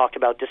 as you talked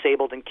about,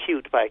 Disabled and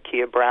Cute by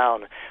Kia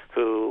Brown,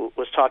 who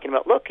was talking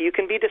about, look, you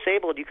can be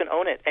disabled, you can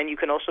own it, and you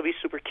can also be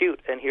super cute,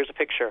 and here's a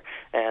picture.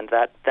 And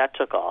that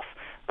took off.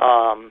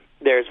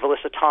 There's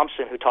Valissa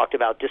Thompson, who talked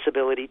about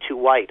disability to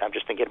white. I'm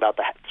just thinking about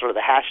the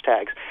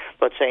hashtags,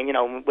 but saying,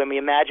 when we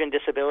imagine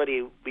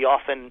disability, we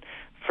often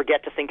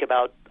forget to think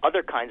about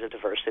other kinds of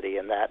diversity,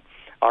 and that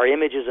our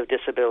images of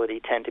disability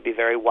tend to be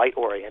very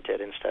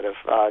white-oriented instead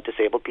of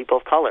disabled people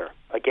of color.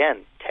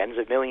 Again, tens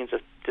of millions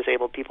of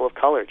disabled people of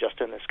color just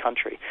in this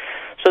country.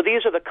 So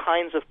these are the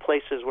kinds of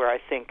places where I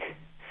think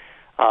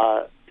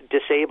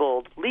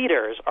disabled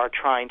leaders are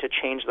trying to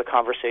change the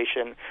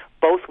conversation,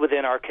 both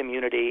within our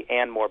community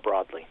and more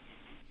broadly.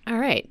 All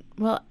right.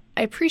 Well,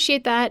 I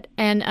appreciate that.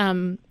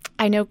 And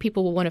I know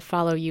people will want to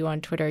follow you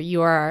on Twitter.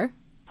 You are?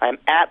 I'm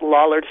at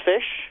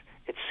LollardFish.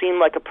 It seemed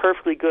like a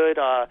perfectly good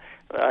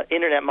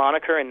internet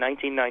moniker in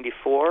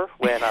 1994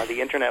 when the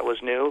internet was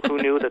new. Who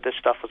knew that this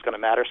stuff was going to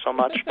matter so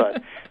much?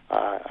 But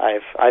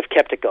I've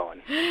kept it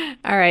going.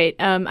 All right.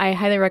 I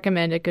highly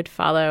recommend a good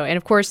follow. And,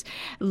 of course,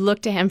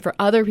 look to him for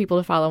other people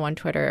to follow on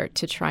Twitter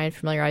to try and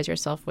familiarize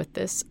yourself with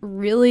this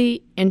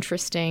really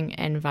interesting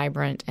and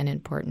vibrant and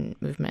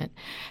important movement.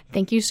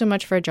 Thank you so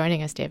much for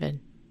joining us, David.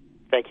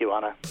 Thank you,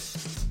 Anna.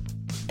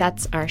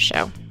 That's our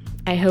show.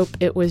 I hope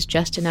it was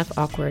just enough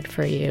awkward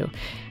for you.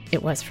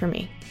 It was for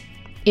me.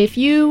 If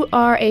you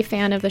are a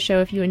fan of the show,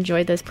 if you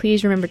enjoyed this,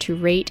 please remember to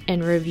rate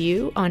and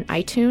review on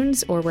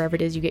iTunes or wherever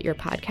it is you get your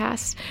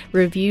podcasts.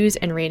 Reviews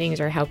and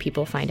ratings are how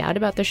people find out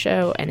about the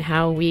show and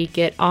how we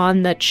get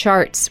on the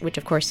charts, which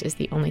of course is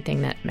the only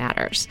thing that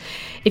matters.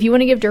 If you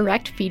want to give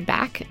direct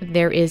feedback,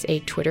 there is a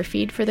Twitter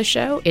feed for the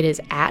show. It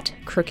is at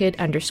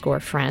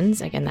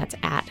 @crooked_friends. Again, that's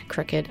at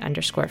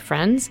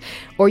 @crooked_friends.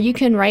 Or you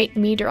can write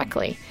me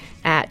directly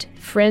at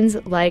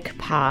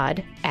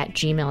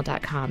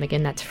friendslikepod@gmail.com.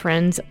 Again, that's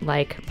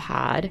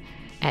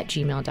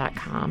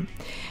friendslikepod@gmail.com.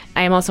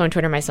 I am also on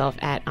Twitter myself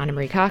at Anna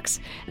Marie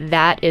Cox.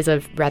 That is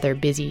a rather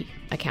busy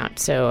account,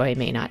 so I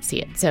may not see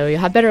it. So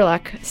you'll have better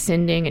luck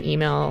sending an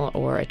email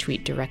or a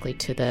tweet directly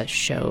to the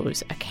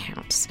show's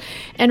accounts.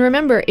 And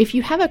remember, if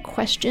you have a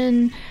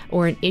question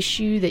or an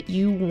issue that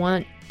you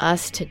want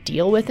us to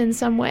deal with in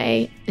some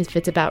way, if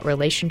it's about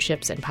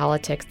relationships and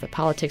politics, the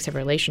politics of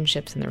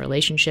relationships and the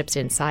relationships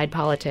inside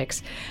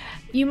politics,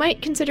 you might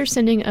consider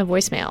sending a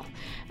voicemail,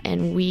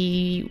 and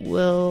we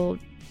will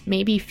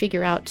maybe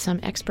figure out some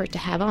expert to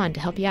have on to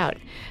help you out.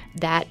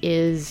 That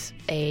is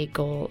a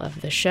goal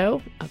of the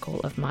show, a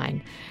goal of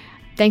mine.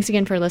 Thanks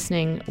again for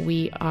listening.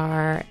 We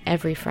are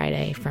every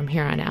Friday from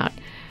here on out.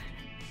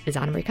 Is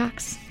Anna Marie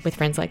Cox with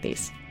Friends Like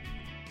These.